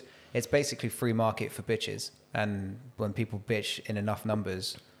 It's basically free market for bitches. And when people bitch in enough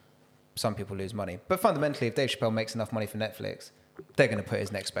numbers, some people lose money. But fundamentally, if Dave Chappelle makes enough money for Netflix, they're going to put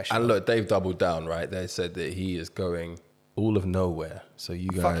his next special. And look, Dave doubled down, right? They said that he is going all of nowhere. So you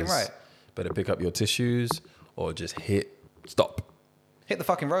guys better pick up your tissues or just hit stop. hit the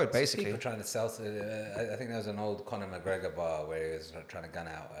fucking road, basically. People trying to sell. I think there was an old Conor McGregor bar where he was trying to gun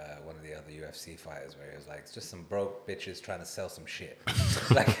out one of the other UFC fighters, where he was like, "It's just some broke bitches trying to sell some shit."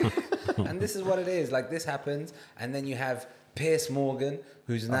 Like, and this is what it is. Like, this happens, and then you have Piers Morgan,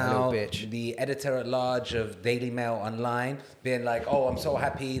 who's now the editor-at-large of Daily Mail Online, being like, "Oh, I'm so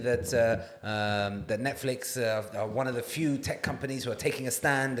happy that that Netflix are one of the few tech companies who are taking a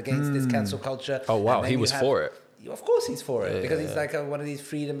stand against this cancel culture." Oh wow, he was for it. Of course he's for it, because he's like one of these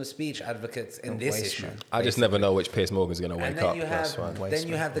freedom of speech advocates in this issue. I just never know which Piers Morgan's going to wake up. Then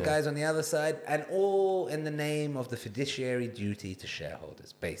you have the guys on the other side, and all in the name of the fiduciary duty to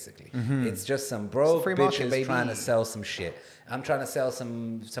shareholders, basically. It's just some broke bitches trying to sell some shit. I'm trying to sell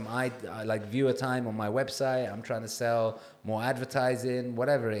some like viewer time on my website. I'm trying to sell more advertising,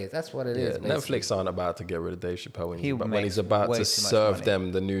 whatever it is. That's what it is. Basically. Netflix aren't about to get rid of Dave Chappelle when he's about to serve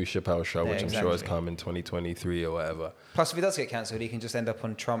them the new Chappelle show, which I'm sure is coming in 2023 or whatever. Plus, if he does get cancelled, he can just end up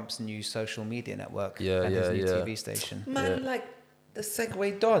on Trump's new social media network and his new TV station. Man, like the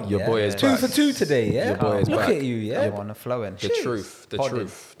segue done. Your boy is 2 back. for 2 today, yeah? Your boy is Look back. at you, yeah? You want to flow in. The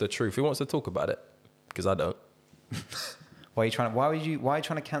truth. Who wants to talk about it? Because I don't. Why are you trying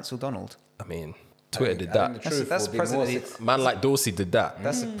to cancel Donald? I mean, Twitter did that. That's president. Man like Dorsey did that.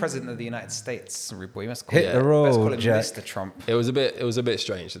 That's the president of the United States. You must call Hit the road, let's call him Jack. Mr. Trump. It was a bit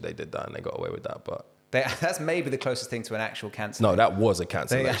strange that they did that and they got away with that, but That's maybe the closest thing to an actual cancellation. no, that was a They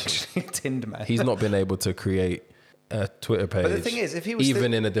cancellation. actually tinned man. He's not been able to create a Twitter page. But the thing is, if he was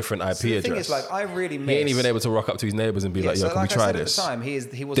even in a different IP So the address, thing is, like, I really miss. he ain't even able to rock up to his neighbors and be like, "Yo, so can we like I try said this?" At the time,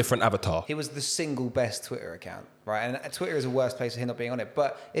 he was Different avatar. He was the single best Twitter account, right? And Twitter is a worse place for him not being on it.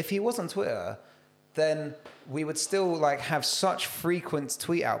 But if he was on Twitter, then we would still like have such frequent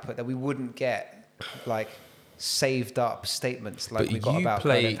tweet output that we wouldn't get like saved up statements like we got about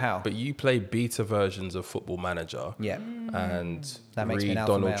Colin Powell. But you play beta versions of Football Manager, and That makes me read an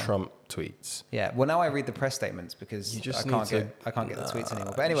alpha Donald male. Trump tweets. Yeah, well now I read the press statements because just I can't need get the tweets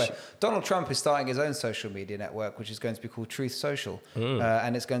anymore. But anyway, Donald Trump is starting his own social media network, which is going to be called Truth Social,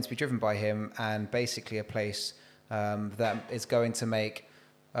 and it's going to be driven by him, and basically a place that is going to make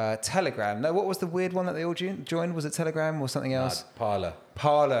Telegram. No, what was the weird one that they all joined? Was it Telegram or something else? Parler.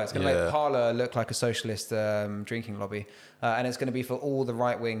 Parler. It's going to make Parler look like a socialist drinking lobby, and it's going to be for all the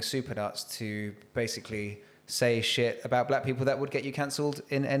right-wing super nuts to basically say shit about black people that would get you cancelled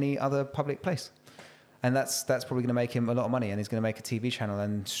in any other public place. And that's probably going to make him a lot of money, and he's going to make a TV channel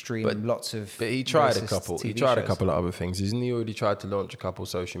and stream lots of. But he tried a racist couple. TV He tried a shows. couple of other things. Hasn't he already tried to launch a couple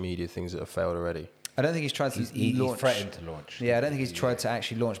social media things that have failed already? I don't think he's tried to He's launch. threatened to launch. Yeah, I don't think he's tried to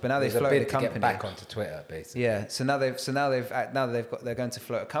actually launch. But now they've There's a floated bid a to company. get back onto Twitter, basically. Yeah, they're going to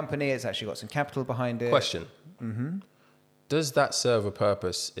float a company. It's actually got some capital behind it. Question. Does that serve a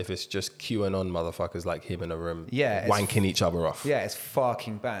purpose if it's just QAnon motherfuckers like him in a room wanking each other off? Yeah, it's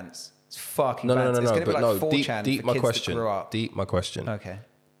fucking bans. It's fucking No, bans. no, It's no, going to be but like no. 4chan Deep for my kids question. that grew up. Deep my question. Okay.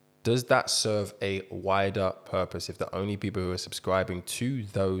 Does that serve a wider purpose if the only people who are subscribing to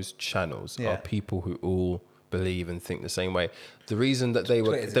those channels are people who all believe and think the same way? The reason that they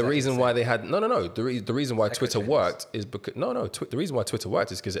were, the reason why they had, the reason why Twitter worked is because, the reason why Twitter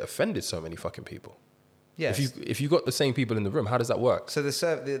worked is because it offended so many fucking people. Yes. If you got the same people in the room, how does that work? So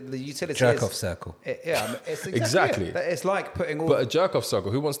the utility Jerk-off circle. It's Exactly. it. It's like putting all. But a jerk-off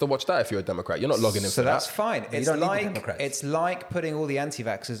circle, who wants to watch that if you're a Democrat? You're not logging in So for that's that. fine. You don't need the Democrats. It's like putting all the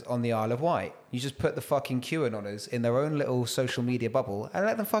anti-vaxxers on the Isle of Wight. You just put the fucking QAnoners in their own little social media bubble and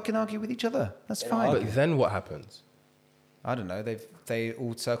let them fucking argue with each other. That's fine. But then what happens? I don't know. They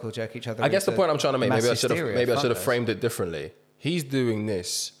all circle jerk each other. I guess the point I'm trying to make, maybe I should have have framed it differently. He's doing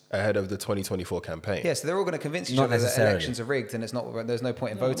this ahead of the 2024 campaign. Yeah, so they're all going to convince each Not other that necessarily. elections are rigged and it's not. There's no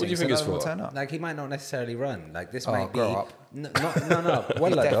point in voting. What do you think so it's no one will for? turn up. Like, he might not necessarily run. Like, this might be... grow up. No.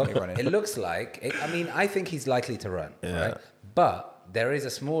 Well, definitely running. it looks like... I think he's likely to run, right? But there is a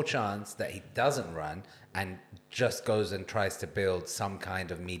small chance that he doesn't run and just goes and tries to build some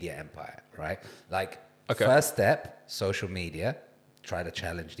kind of media empire, right? Like, first step, social media. Try to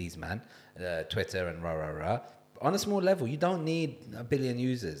challenge these man, Twitter and rah. On a small level, you don't need 1 billion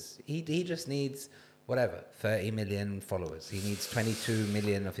users. He just needs... whatever, 30 million followers. He needs 22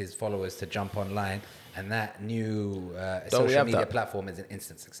 million of his followers to jump online, and that new social media platform is an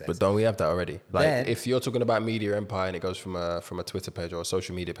instant success. But don't we have that already? Like, Then- if you're talking about media empire and it goes from a Twitter page or a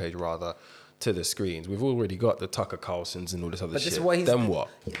social media page rather to the screens, we've already got the Tucker Carlsons and all this other But shit. this is what he's, then what?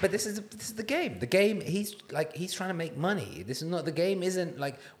 But this is the game. The game, he's trying to make money. This is not, the game isn't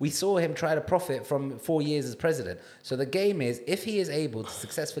like, we saw him try to profit from 4 years as president. So the game is, if he is able to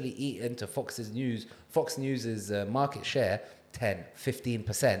successfully eat into Fox News's market share, 10,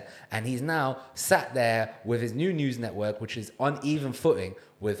 15%. And he's now sat there with his new news network, which is on even footing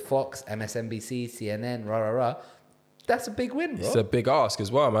with Fox, MSNBC, CNN, rah, rah, rah. That's a big win, bro. It's a big ask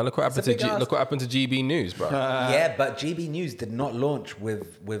as well, man. Look what happened It's a big ask. look what happened to GB News, bro. Yeah, but GB News did not launch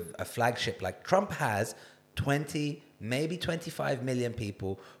with a flagship. Like Trump has 20, maybe 25 million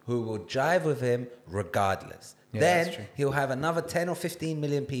people who will jive with him regardless. Yeah, that's Then true. he'll have another 10 or 15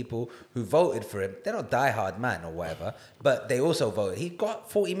 million people who voted for him. They're not diehard man or whatever, but they also voted. He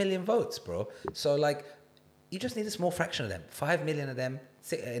got 40 million votes, bro. So like, you just need a small fraction of them. 5 million of them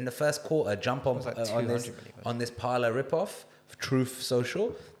in the first quarter jump on It was like on 200 this million. on this Parler ripoff, Truth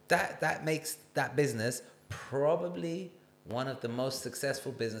Social. That makes that business probably one of the most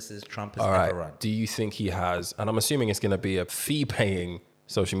successful businesses Trump has All ever right. run. Do you think he has, and I'm assuming it's going to be a fee-paying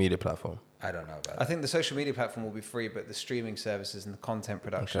social media platform? I don't know about I that. think the social media platform will be free, but the streaming services and the content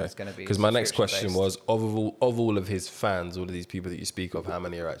production is going to be. Because my next question subscription-based. was, of all of his fans, all of these people that you speak of, how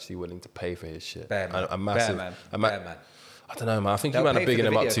many are actually willing to pay for his shit? Bear man. A massive, Bear man. Yeah, man. I don't know, man. I think They'll you might pay have for bigging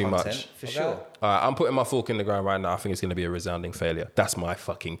the him up video too content, much. for Okay. sure. All right, I'm putting my fork in the ground right now. I think it's going to be a resounding failure. That's my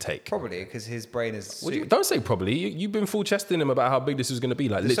fucking take. Probably because his brain is. Don't say probably. You've been full chesting him about how big this was going to be,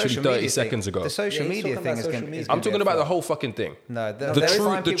 like literally 30 seconds ago. The social Yeah, he's media talking thing about is social going to. media. I'm talking about the whole fucking thing. No, The they'll truth,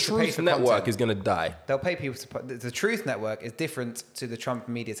 find the people to pay truth for network content. is going to die. They'll pay people to put. The Truth Network is different to the Trump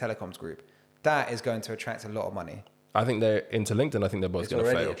Media Telecoms Group. That is going to attract a lot of money. I think they're interlinked, and I think they're both It's going to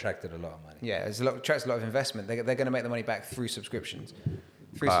already fail. attracted a lot of money. Yeah, attracts a lot of investment. They're going to make the money back through subscriptions.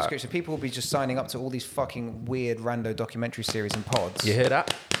 Through subscription, people will be just signing up to all these fucking weird rando documentary series and pods. You hear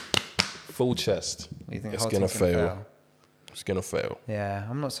that? Full chest. What do you think It's Hard going to Things Gonna fail. It's going to fail. Yeah,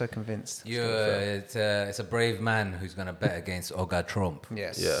 I'm not so convinced. It's a brave man who's going to bet against Olga Trump.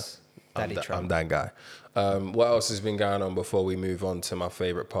 Yes. Yeah. Daddy I'm Trump. that guy. What else has been going on before we move on to my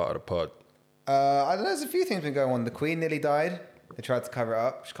favorite part of the pod? I don't know. There's a few things been going on. The Queen nearly died. They tried to cover it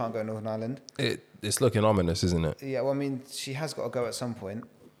up. She can't go to Northern Ireland. It's looking ominous, isn't it? Yeah, well, I mean, she has got to go at some point.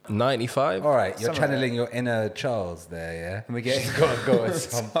 95? All right, you're Some of channeling your inner Charles there, yeah? And we get She's got to go at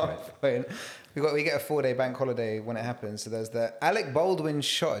some point. We get a 4-day bank holiday when it happens. So there's the Alec Baldwin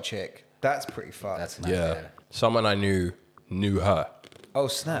shot a chick. That's pretty fucked. That's mad, Yeah. Someone I knew her, Oh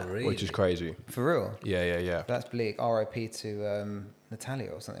snap! Oh, really? which is crazy. For real. Yeah. That's bleak. R.I.P. to Natalia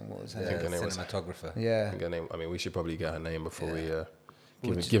or something. What was her The name? her name was- cinematographer. Yeah. I think her name- I mean, we should probably get her name before we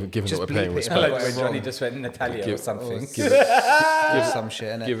Which- given just that we're paying bleep it. I like respect. Right. when Johnny just went Natalia or Give- something. Some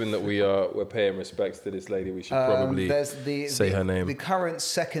shit. Innit? Given that we're paying respects to this lady, we should probably there's say her name. The current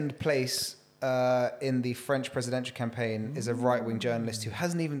second place in the French presidential campaign is a right-wing journalist who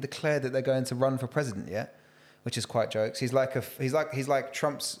hasn't even declared that they're going to run for president yet, which is quite jokes. He's like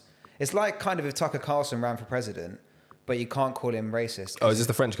Trump's. It's like kind of if Tucker Carlson ran for president, but you can't call him racist. Oh, is this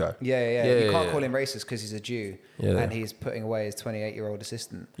the French guy? Yeah. Yeah, You can't yeah. call him racist because he's a Jew, Yeah. and he's putting away his 28-year-old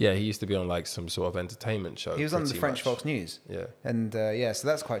assistant. Yeah, he used to be on like some sort of entertainment show. He was on the pretty French much. Fox News. Yeah. And so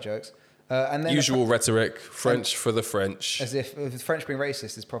that's quite jokes. And then Usual rhetoric, French for the French. as if the French being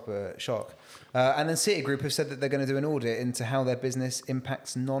racist is proper shock. And then Citigroup have said that they're going to do an audit into how their business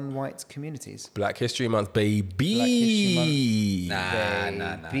impacts non-white communities. Black History Month, baby. Black History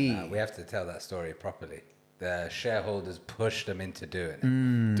Nah. Baby. We have to tell that story properly. The shareholders pushed them into doing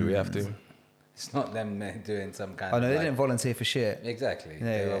it. Do we have to? It's not them doing some kind Oh of no, they like- didn't volunteer for shit. Exactly. Yeah,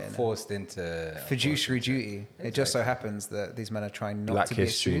 they yeah, were yeah. forced into Fiduciary duty. It just so happens that these men are trying not Black to be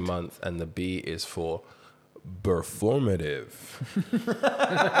History sued. Month, and the B is for performative.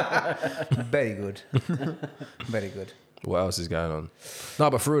 Very good. Very good. What else is going on?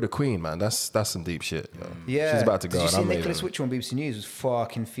 No, but for real, the Queen, man, that's some deep shit. Yo. Yeah. She's about to go. Did you and see I'm not Nicholas even- Witcher on BBC News was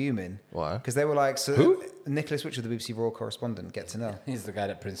fucking fuming? Why? Because they were like, so Who? Nicholas Witcher, the BBC Royal Correspondent, get to know. He's the guy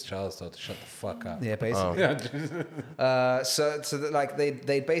that Prince Charles told to shut the fuck up. Yeah, basically. So that like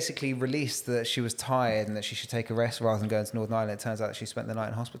they basically released that she was tired and that she should take a rest rather than going to Northern Ireland. It turns out that she spent the night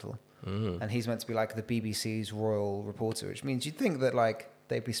in hospital, and he's meant to be like the BBC's royal reporter, which means you'd think that like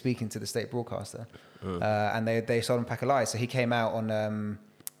they'd be speaking to the state broadcaster, and they sold him a pack of lies. So he came out on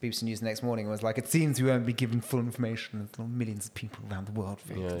BBC News the next morning and was like, "It seems we won't be given full information. There's millions of people around the world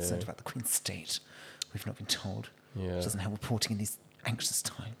very concerned about the Queen's state. We've not been told. Yeah. It doesn't help reporting in these anxious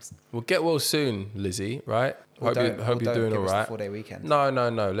times." We'll get well soon, Lizzie. Right? Well, hope don't you're doing give all us the right. 4-day weekend. No.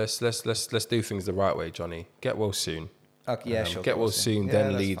 Let's do things the right way, Johnny. Get well soon. Okay, yeah, sure. Get well soon, Yeah, then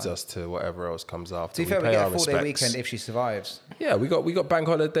that's leads fine. us to whatever else comes after. To be fair, we pay get a our 4-day respects. weekend if she survives. Yeah, we got bank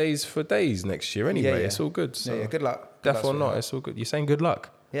holidays for days next year anyway. Yeah. It's all good. So Yeah, good luck. Good Deaf luck, or not, sweetheart. it's all good. You're saying good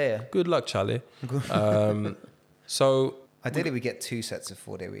luck. Yeah. Good luck, Charlie. So Ideally, we get 2 sets of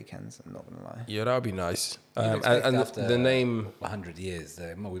 4-day weekends. I'm not gonna lie. Yeah, that would be nice. You'd expect And after the name. 100 years,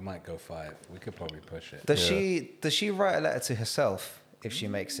 we might go 5. We could probably push it. Does she write a letter to herself if she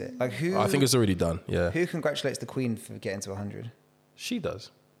makes it? Like who? I think it's already done. Yeah, Who congratulates the Queen for getting to 100? she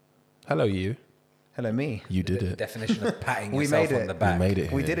does. Hello, you. Hello, me. You did The it. definition of patting We yourself made on it. the We back. We made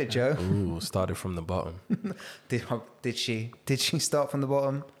it. We here. did it, Joe. Ooh, started from the bottom. Did she? Did she start from the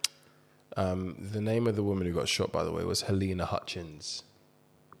bottom? The name of the woman who got shot, by the way, was Helena Hutchins.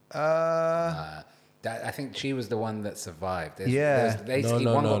 I think she was the one that survived. Yeah. There's basically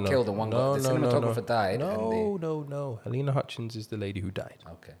one got killed and one got... The cinematographer died. No. Helena Hutchins is the lady who died.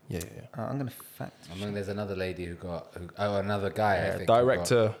 Okay. Yeah. I'm gonna fact. I mean, there's another lady another guy, I think.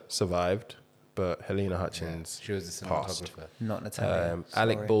 Director survived, but Helena Hutchins She was the passed. cinematographer. Not Natalia.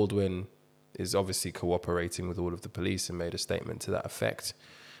 Alec Sorry. Baldwin is obviously cooperating with all of the police and made a statement to that effect,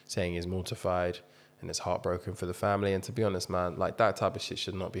 saying he's mortified and is heartbroken for the family. And to be honest, man, like that type of shit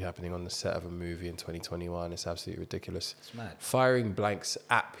should not be happening on the set of a movie in 2021. It's absolutely ridiculous. It's mad. Firing blanks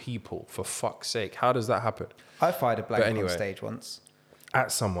at people, for fuck's sake. How does that happen? I fired a blank anyway. on stage once. At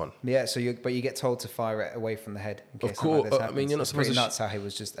someone. Yeah, so you get told to fire it away from the head. In case Of something like course, this I mean, you're not happens. supposed It's to pretty nuts how he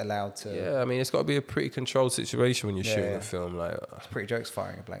was just allowed to. Yeah, I mean, it's got to be a pretty controlled situation when you're Yeah, shooting yeah. a film. Like, It's pretty jokes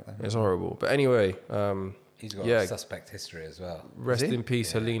firing a blank though. it's horrible. But anyway, He's got yeah, a suspect history as well. rest Is he? in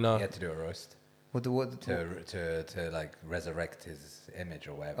peace, He Helena. had to do a roast What to like resurrect his image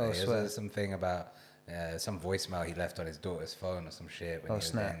or whatever. Oh, It swear. was something about some voicemail he left on his daughter's phone or some shit. When Oh, he was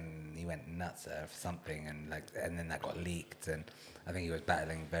snap. then he went nuts at her for something, and then that got leaked, and I think he was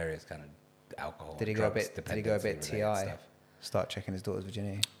battling various kind of alcohol. Did he and go a drugs bit? Did he go a bit dependency Ti? related stuff. Start checking his daughter's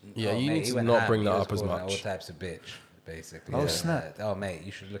virginity. Yeah, you mate, need he to went not ham. bring He that was up as calling her much. All types of bitch, basically. Oh, snap. Oh mate,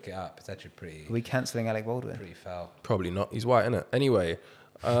 you should look it up. It's actually pretty Are we cancelling Alec Baldwin? pretty foul. Probably not. He's white, innit? Anyway,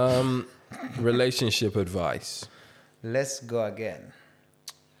 relationship advice. Let's go again.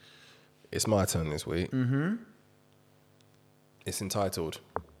 It's my turn this week. Mm-hmm. It's entitled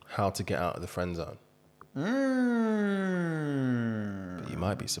 "How to Get Out of the Friend Zone." But you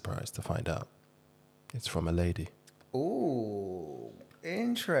might be surprised to find out it's from a lady. Ooh,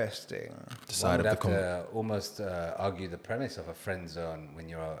 interesting. The One side would of the have com- to almost argue the premise of a friend zone when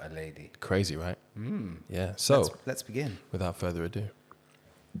you're a lady. Crazy, right? Yeah. So, Let's begin. without further ado,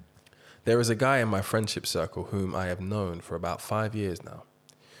 there is a guy in my friendship circle whom I have known for about 5 years now.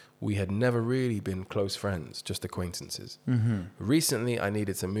 We had never really been close friends, just acquaintances. Recently, I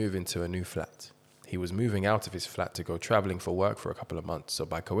needed to move into a new flat. He was moving out of his flat to go traveling for work for a couple of months, so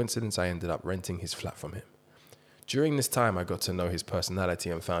by coincidence, I ended up renting his flat from him. During this time, I got to know his personality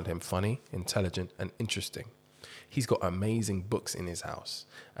and found him funny, intelligent, and interesting. He's got amazing books in his house,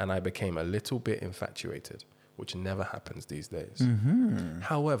 and I became a little bit infatuated, which never happens these days.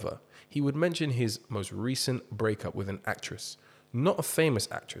 However, he would mention his most recent breakup with an actress. Not a famous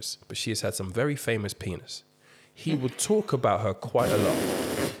actress, but she has had some very famous penis. He would talk about her quite a lot.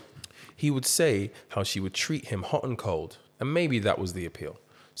 He would say how she would treat him hot and cold, and maybe that was the appeal.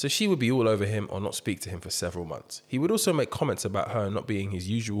 So she would be all over him or not speak to him for several months. He would also make comments about her not being his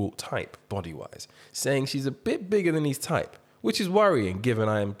usual type body-wise, saying she's a bit bigger than his type, which is worrying given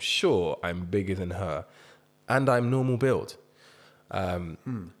I am sure I'm bigger than her and I'm normal build.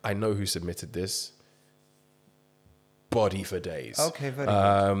 I know who submitted this. Body for days. Okay, very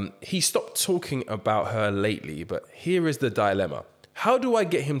good. He stopped talking about her lately, but here is the dilemma. How do I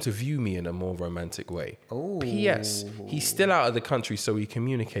get him to view me in a more romantic way? P.S. He's still out of the country, so we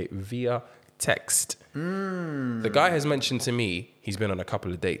communicate via text. The guy has mentioned to me he's been on a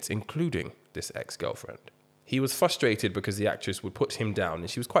couple of dates, including this ex-girlfriend. He was frustrated because the actress would put him down and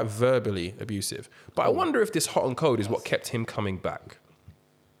she was quite verbally abusive. But I wonder if this hot and cold is what kept him coming back.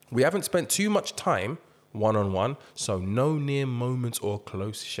 We haven't spent too much time one-on-one, so no near moments or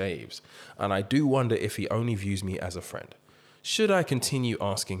close shaves. And I do wonder if he only views me as a friend. Should I continue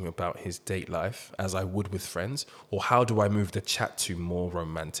asking about his date life as I would with friends, or how do I move the chat to more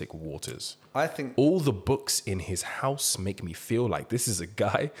romantic waters? I think All the books in his house make me feel like this is a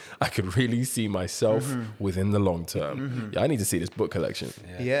guy I could really see myself within the long term. Yeah, I need to see this book collection.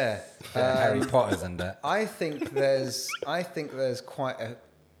 yeah. Harry Potter's and that. I think there's quite a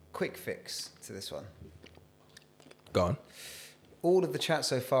quick fix to this one. Go on. All of the chat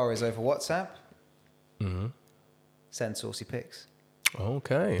so far is over WhatsApp. Send saucy pics.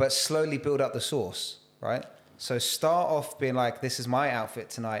 Okay. But slowly build up the sauce, right? So start off being like, this is my outfit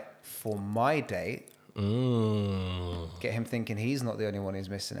tonight for my date. Get him thinking he's not the only one who's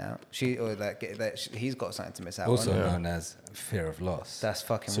missing out. He's got something to miss out Also on. known as fear of loss. That's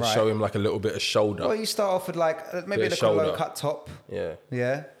fucking So right. show him like a little bit of shoulder. Well, you start off with like maybe Bit of like a low shoulder. cut top. Yeah.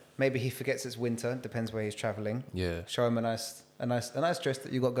 Yeah. Maybe he forgets it's winter. Depends where he's traveling. Yeah. Show him a nice dress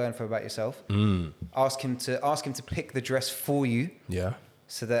that you got going for about yourself. Ask him to pick the dress for you, Yeah.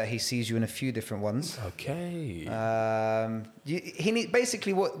 so that he sees you in a few different ones. Okay.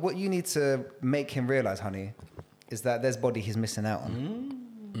 Basically what you need to make him realize, honey, is that there's body he's missing out on,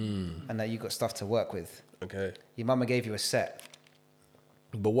 and that you got stuff to work with. Okay. Your mama gave you a set.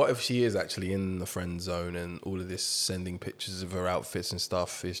 But what if she is actually in the friend zone and all of this sending pictures of her outfits and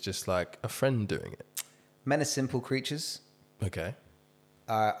stuff is just like a friend doing it? Men are simple creatures. Okay.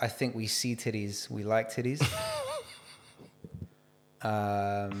 I think we see titties, we like titties.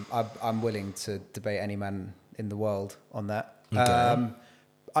 I'm willing to debate any man in the world on that. Okay.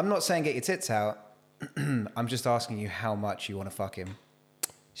 I'm not saying get your tits out. I'm just asking you how much you want to fuck him.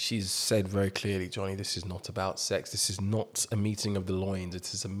 She's said very clearly, Johnny, this is not about sex. This is not a meeting of the loins.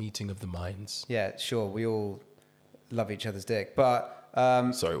 It is a meeting of the minds. Yeah, sure. We all love each other's dick, but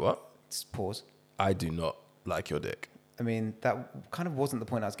Sorry, what? just pause. I do not like your dick. I mean, that kind of wasn't the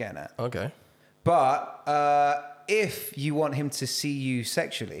point I was getting at. Okay. But if you want him to see you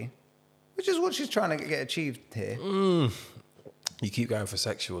sexually, which is what she's trying to get achieved here, You keep going for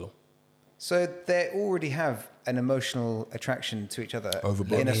sexual. so they already have an emotional attraction to each other Over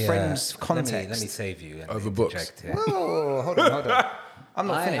books. in a friend's context. Let me save you. And Over books. interject here. Whoa, hold on. I'm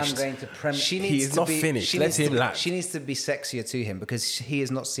not I am finished. going to She He needs is to not be, finished. She Let needs him to, land. She needs to be sexier to him because he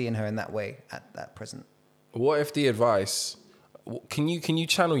is not seeing her in that way at that present. What if the advice... Can you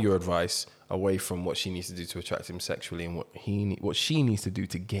channel your advice away from what she needs to do to attract him sexually and what she needs to do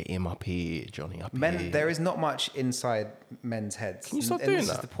to get him up here, Johnny, up Men, here? there is not much inside men's heads. Can you stop and doing this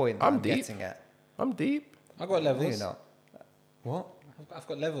that? is the point that I'm I'm deep. getting at. I'm deep. I've got No, levels. you're not. What? I've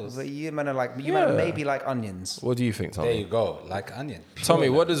got levels. So you men are like, you men are maybe like onions. What do you think, There Tommy? you go, like onion. Tommy,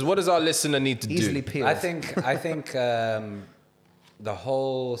 what does our listener need to Easily do? peeled. I think the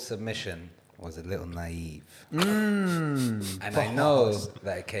whole submission was a little naive, and I know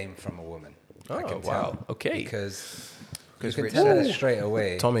that it came from a woman. I Oh, can wow. tell. Okay. Because you Because can Rich tell her said- straight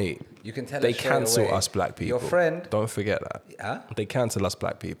away. Tommy, You can tell they her straight cancel away, us black people. Your friend. Don't forget that. Huh? They cancel us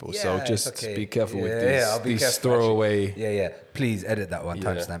black people. Yeah, so it's just okay. be careful with Yeah, these, I'll be these careful, throwaway. actually. Yeah. Please edit that one. Yeah.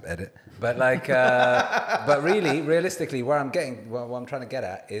 Timestamp edit. But like, but really, realistically, what I'm trying to get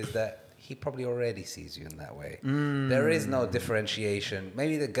at is that he probably already sees you in that way. There is no differentiation.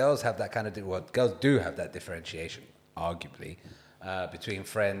 Maybe the girls have that kind of. Girls do have that differentiation, arguably, between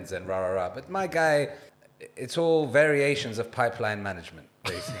friends and rah rah rah. But my guy, it's all variations of pipeline management,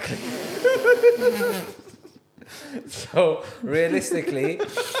 basically. So realistically,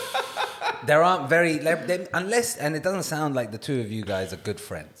 there aren't unless, and it doesn't sound like the two of you guys are good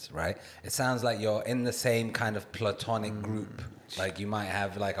friends, right? It sounds like you're in the same kind of platonic group. Like you might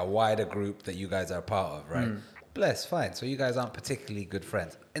have like a wider group that you guys are a part of, right? Bless, fine. So you guys aren't particularly good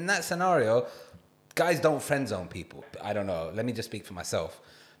friends. In that scenario, guys don't friend zone people. I don't know. Let me just speak for myself.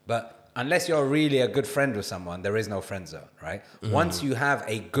 But unless you're really a good friend with someone, there is no friend zone, right? Once you have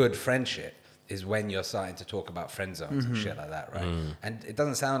a good friendship, is when you're starting to talk about friend zones and shit like that, right? And it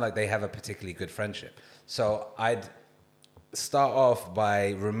doesn't sound like they have a particularly good friendship. So I'd start off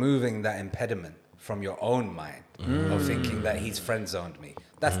by removing that impediment from your own mind of thinking that he's friend zoned me.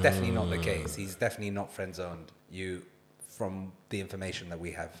 That's definitely not the case. He's definitely not friend zoned you from the information that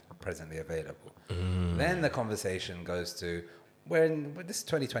we have presently available. Then the conversation goes to, this is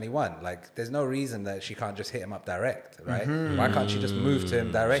 2021. Like, there's no reason that she can't just hit him up direct, right? Why can't she just move to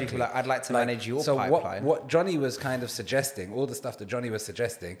him directly? She'd be like, I'd like to manage your so pipeline. what Johnny was kind of suggesting, all the stuff that Johnny was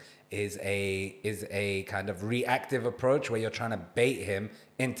suggesting, is a kind of reactive approach where you're trying to bait him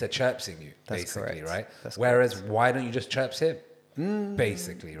into chirpsing you, That's basically, correct. right? That's Whereas, why don't you just chirps him?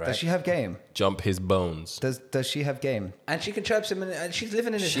 Basically, right? Does she have game? Jump his bones. Does she have game? And she can chirps him, and she's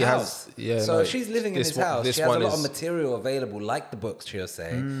living in his She house. has- yeah, so no, if she's living in this his one- house, this she has a one lot of is- material available, like the books she'll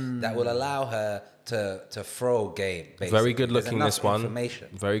say, that will allow her to throw game. Basically. Very good There's looking, enough this one. information.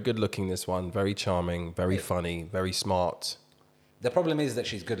 Very good looking, this one. Very charming, very funny, very smart. The problem is that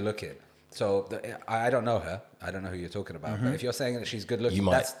she's good looking. So I don't know her. I don't know who you're talking about. But if you're saying that she's good looking, You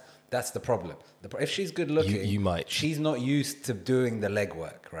might. that's the problem. If she's good looking, You might. She's not used to doing the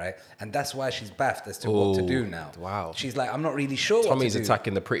legwork, right? And that's why she's baffed as to what to do now. Wow. She's like, I'm not really sure Tommy's what to do.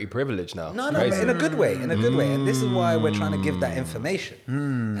 attacking the pretty privilege now. No, Crazy. in a good way, in a good way. And this is why we're trying to give that information.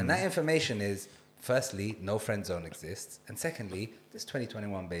 And that information is, firstly, no friend zone exists. And secondly, this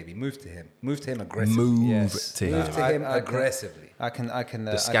 2021 baby, move to him. Move to him aggressively. Move Yes. to Move him. to him I can- aggressively. I can.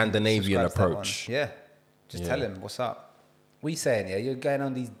 The Scandinavian approach. Yeah, just Yeah. tell him what's up. What you saying, yeah? You're going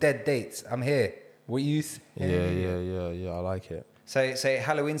on these dead dates. I'm here. What you Yeah. I like it. Say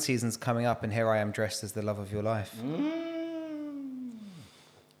Halloween season's coming up, and here I am dressed as the love of your life.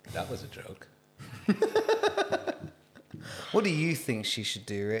 That was a joke. What do you think she should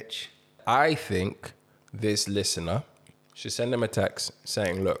do, Rich? I think this listener should send him a text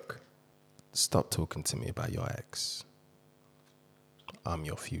saying, look, stop talking to me about your ex. I'm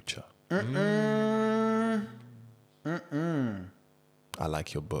your future. I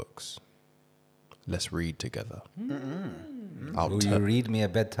like your books. Let's read together. Will you read me a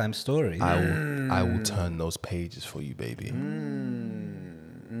bedtime story? I will turn those pages for you, baby.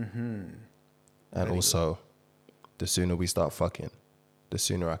 And also, the sooner we start fucking, the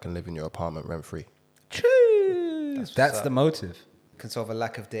sooner I can live in your apartment rent free. That's the motive. Can solve a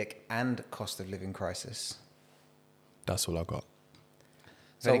lack of dick and cost of living crisis. That's all I got.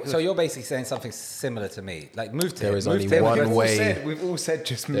 So you're basically saying something similar to me. Like, move to There him. is Move only to him. one way. We've all said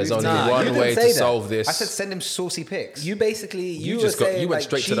just move. There's to only him. you one didn't way say to that. solve this. I said send him saucy pics. You basically, you just were got- saying, you went like,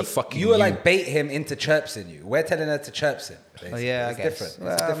 straight to the fucking You were you. like bait him into chirpsing you. We're telling her to chirps him. Basically. yeah, I it's guess. different.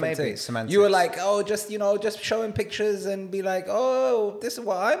 Well, It's a different maybe thing. it's semantics. You were like, oh, just show him pictures and be like, oh, this is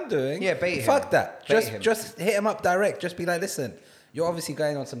what I'm doing. Yeah, bait him. Fuck that. Bait him. Just hit him up direct. Just be like, listen, you're obviously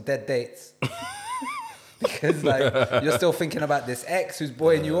going on some dead dates. Because like you're still thinking about this ex who's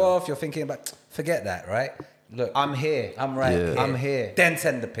buoying you off. You're thinking about forget that, right? Look, I'm here. I'm right Yeah. here. I'm here. Then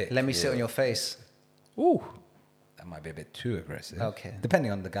send the pic. Let me sit on your face. Ooh. That might be a bit too aggressive. Okay.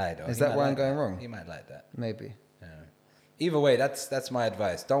 Depending on the guy, though. Is He that might where I'm like going that. wrong? He might like that. Maybe. Yeah. Either way, that's my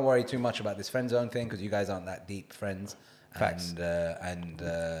advice. Don't worry too much about this friend zone thing because you guys aren't that deep friends. Facts. And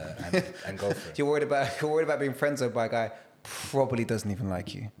go for it. You're worried about being friend-zoned by a guy probably doesn't even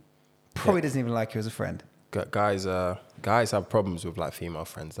like you. Probably doesn't even like you as a friend. Guys have problems with like female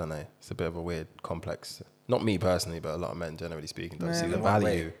friends, don't they? It's a bit of a weird complex. Not me personally, but a lot of men, generally speaking, don't see the In what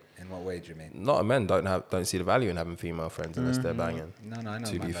value. way? In what way do you mean? A lot of men don't see the value in having female friends unless they're banging. No, I know.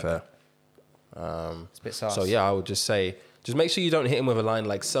 To man, be but- fair. It's a bit sus. So yeah, I would just say, just make sure you don't hit him with a line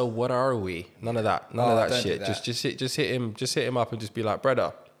like, "So what are we?" None of that. None of that don't do shit. that. Just hit him up and just be like,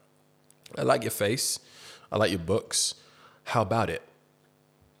 "Brother, I like your face. I like your books. How about it?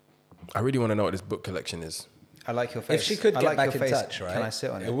 I really want to know what this book collection is." I like your face. If she could I get like back your in face. touch, right? Can I sit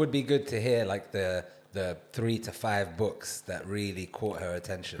on it it? would be good to hear like the 3 to 5 books that really caught her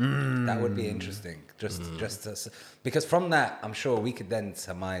attention. That would be interesting. Just because from that, I'm sure we could then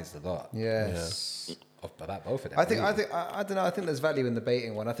surmise a lot Yes. about both of them. I don't know. I think there's value in the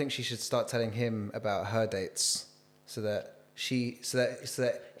baiting one. I think she should start telling him about her dates, so that he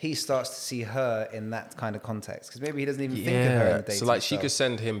starts to see her in that kind of context. Because maybe he doesn't even think of her in the dating So like she style. could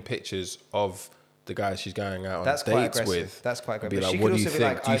send him pictures of the guy she's going out on That's quite dates aggressive. with. That's quite and be aggressive. like, She what could do you also be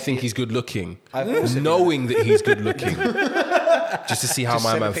think? like, Do you I think feel- he's good looking? I've also been- Knowing that he's good looking. Just to see how Just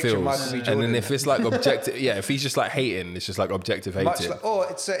my send a man picture of feels. Michael B. And Jordan. then if it's like objective, if he's just like hating, it's just like objective Much hating. like,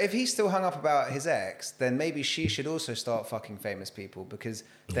 or so if he's still hung up about his ex, then maybe she should also start fucking famous people, because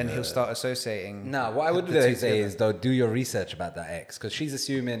then he'll start associating. No, what I would the two say together. is though, do your research about that ex, because she's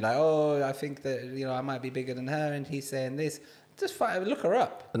assuming like, oh, I think that I might be bigger than her, and he's saying this. Just look her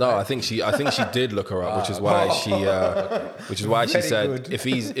up. No, I think she did look her up, which is why she Very said good. if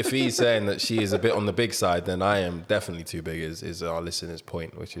he's saying that she is a bit on the big side, then I am definitely too big. Is our listener's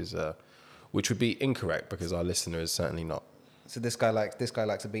point, which would be incorrect because our listener is certainly not. So this guy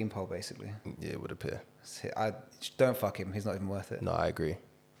likes a beanpole, basically. Yeah, it would appear. I don't fuck him. He's not even worth it. No, I agree.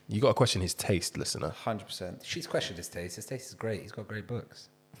 You got to question his taste, listener. 100%. She's questioned his taste. His taste is great. He's got great books.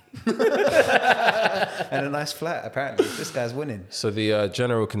 And a nice flat, apparently. This guy's winning. So the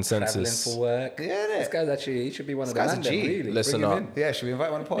general Traveling consensus. for work. Yeah, innit? This guy's actually, he should be one of the guy's a man G. them, really. Listen Bring him up. in. Yeah, should we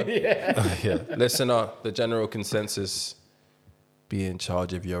invite one on pod? Yeah, listener. The general consensus: be in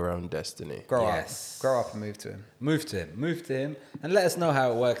charge of your own destiny. Grow Yes. up. Grow up and move to him. Move to him, and let us know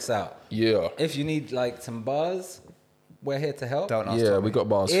how it works out. Yeah, If you need like some bars, we're here to help. Don't ask yeah. Tommy. We got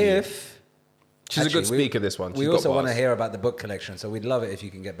bars. For you. If She's a good Actually, we- speaker. This one. we She's got also want to bars. hear about the book collection, so we'd love it if you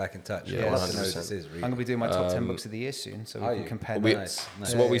can get back in touch. Yeah, I'd love to know who 100%. this is. I'm Really. going to be doing my top 10 books of the year soon, so we Are can you? compare We- notes.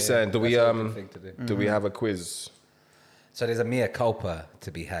 Nice. So what we saying? Do we That's a good thing to do. do we have a quiz? So there's a mea culpa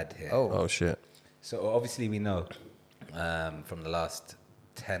to be had here. Oh shit. So obviously we know from the last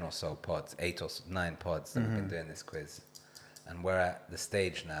 10 or so pods, 8 or 9 pods that we've been doing this quiz. And we're at the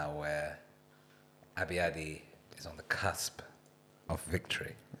stage now where Abi Adi is on the cusp of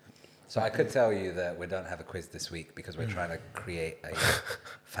victory. So I could tell you that we don't have a quiz this week because we're trying to create a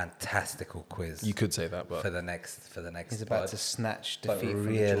fantastical quiz You could say that, but for the next He's about pod. to snatch But defeat from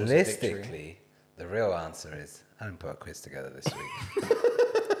the jaws of victory. realistically, the real answer is I didn't put a quiz together this week.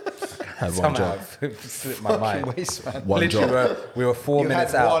 had one Somehow job. it slipped my mind. Fucking waste, man. One Literally, job. we were 4 You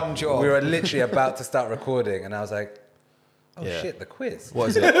minutes had out. one job. We were literally about to start recording, and I was like, Oh shit, the quiz. What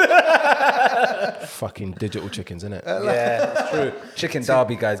is it? Fucking digital chickens, innit? Yeah, it's true. Chicken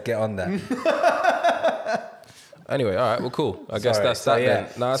Derby guys, get on that. Anyway, all right, well, cool. I guess Sorry. that's So, that yeah. then.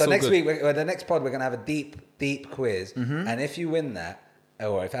 Nah, it's So all next good. week, the next pod, we're gonna have a deep quiz, and if you win that,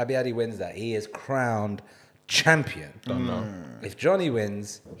 or if Abiadi wins that, he is crowned champion. Don't know. If Johnny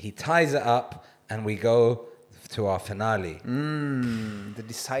wins, he ties it up, and we go to our finale. The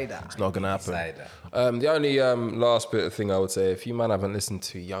decider. It's not going to happen. Decider. The only last bit of thing I would say, if you man haven't listened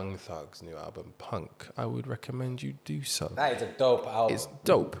to Young Thug's new album, Punk, I would recommend you do so. That is a dope album. It's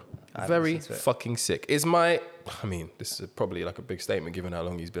dope. Very listened to it. fucking sick. This is probably like a big statement given how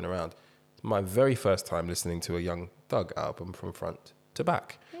long he's been around. It's my very first time listening to a Young Thug album from front to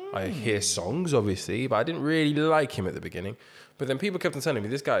back. I hear songs, obviously, but I didn't really like him at the beginning. But then people kept on telling me,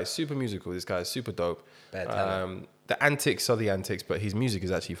 this guy is super musical, this guy is super dope. Bad talent. The antics are the antics, but his music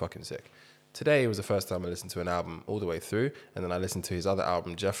is actually fucking sick. Today was the first time I listened to an album all the way through, and then I listened to his other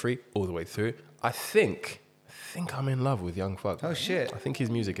album, Jeffrey, all the way through. I think I'm in love with Young Thug. Oh, shit. I think his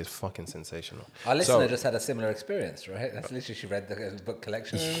music is fucking sensational. Our listener So- just had a similar experience, right? That's literally, she read the book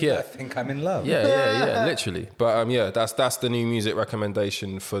collection. Yeah. I think I'm in love. Yeah, literally. But that's the new music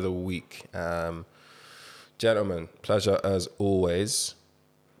recommendation for the week. Gentlemen, pleasure as always.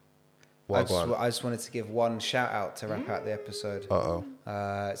 I Wagwan. just wanted to give one shout out to wrap out the episode. Uh-oh.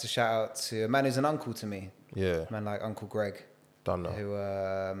 It's a shout out to a man who's an uncle to me. Yeah, A man like Uncle Greg, don't know.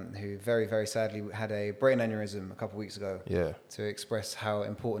 who very, very sadly had a brain aneurysm a couple of weeks ago. Yeah. To express how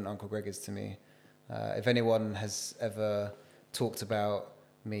important Uncle Greg is to me. If anyone has ever talked about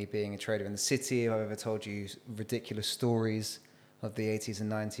me being a trader in the city, if I've ever told you ridiculous stories of the 80s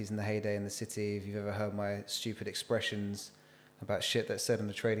and 90s and the heyday in the city, if you've ever heard my stupid expressions about shit that's said on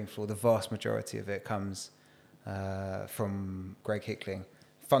the trading floor, the vast majority of it comes from Greg Hickling.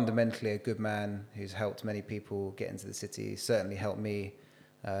 Fundamentally a good man who's helped many people get into the city, certainly helped me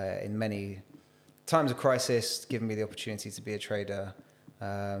in many times of crisis, given me the opportunity to be a trader.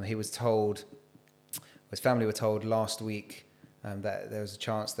 His family were told last week that there was a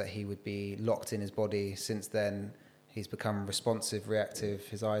chance that he would be locked in his body. Since then, he's become responsive, reactive.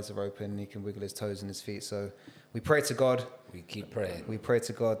 His eyes are open. He can wiggle his toes and his feet. So we pray to God. We keep praying. We pray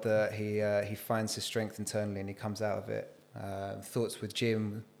to God that he finds his strength internally and he comes out of it. Thoughts with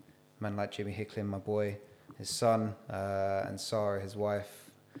Jim, a man like Jimmy Hickling, my boy, his son, and Sarah, his wife.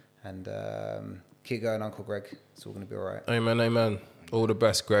 And keep going, Uncle Greg. It's all going to be all right. Amen. All the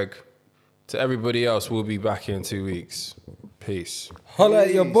best, Greg. To everybody else, we'll be back in 2 weeks. Peace. Holla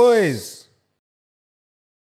at your boys.